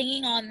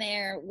singing on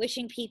there,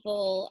 wishing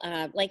people,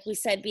 like we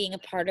said, being a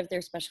part of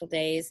their special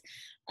days.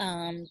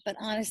 But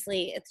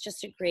honestly, it's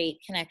just a great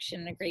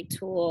connection, a great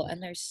tool.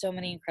 And there's so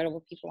many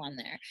incredible people on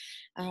there.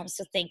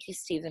 So thank you,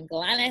 Stephen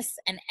Galanis,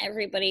 and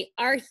everybody,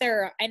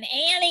 Arthur and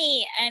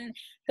Annie, and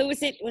who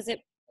was it? Was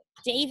it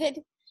David?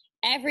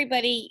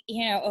 Everybody,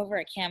 over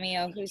at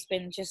Cameo, who's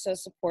been just so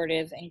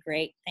supportive and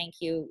great.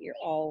 Thank you. You're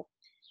all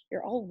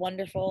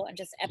wonderful and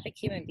just epic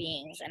human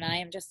beings. And I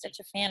am just such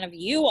a fan of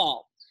you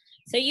all.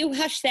 So you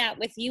hush that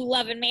with you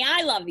loving me.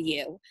 I love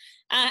you.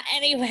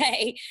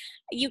 Anyway,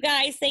 you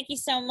guys, thank you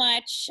so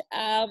much.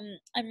 I'm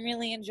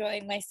really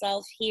enjoying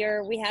myself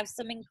here. We have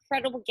some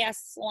incredible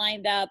guests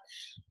lined up.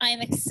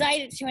 I'm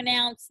excited to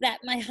announce that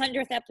my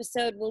 100th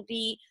episode will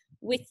be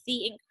with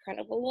the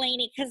incredible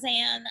Lainey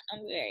Kazan.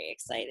 I'm very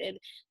excited.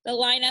 The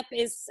lineup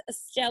is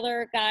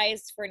stellar,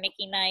 guys, for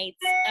Nikki Nights.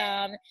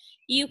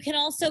 You can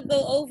also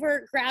go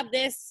over, grab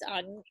this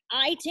on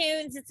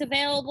iTunes. It's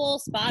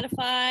available,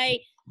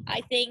 Spotify,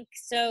 I think.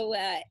 So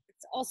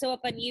it's also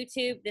up on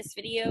YouTube, this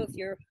video. If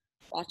you're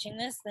watching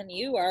this, then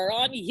you are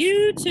on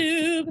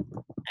YouTube.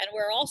 And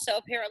we're also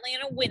apparently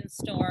in a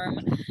windstorm.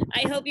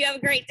 I hope you have a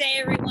great day,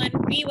 everyone.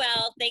 Be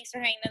well. Thanks for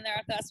hanging in there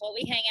with us while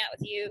we hang out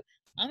with you.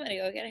 I'm going to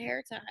go get a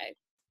hair tie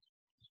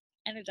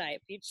and a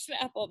Diet Peach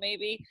Snapple,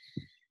 maybe.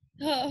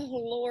 Oh,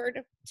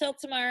 Lord. Till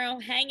tomorrow,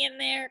 hang in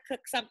there,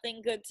 cook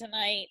something good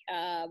tonight,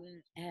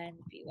 and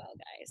be well,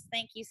 guys.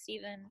 Thank you,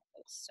 Stephen. It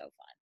was so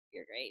fun.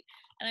 You're great.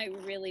 And I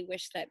really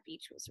wish that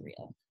beach was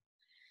real.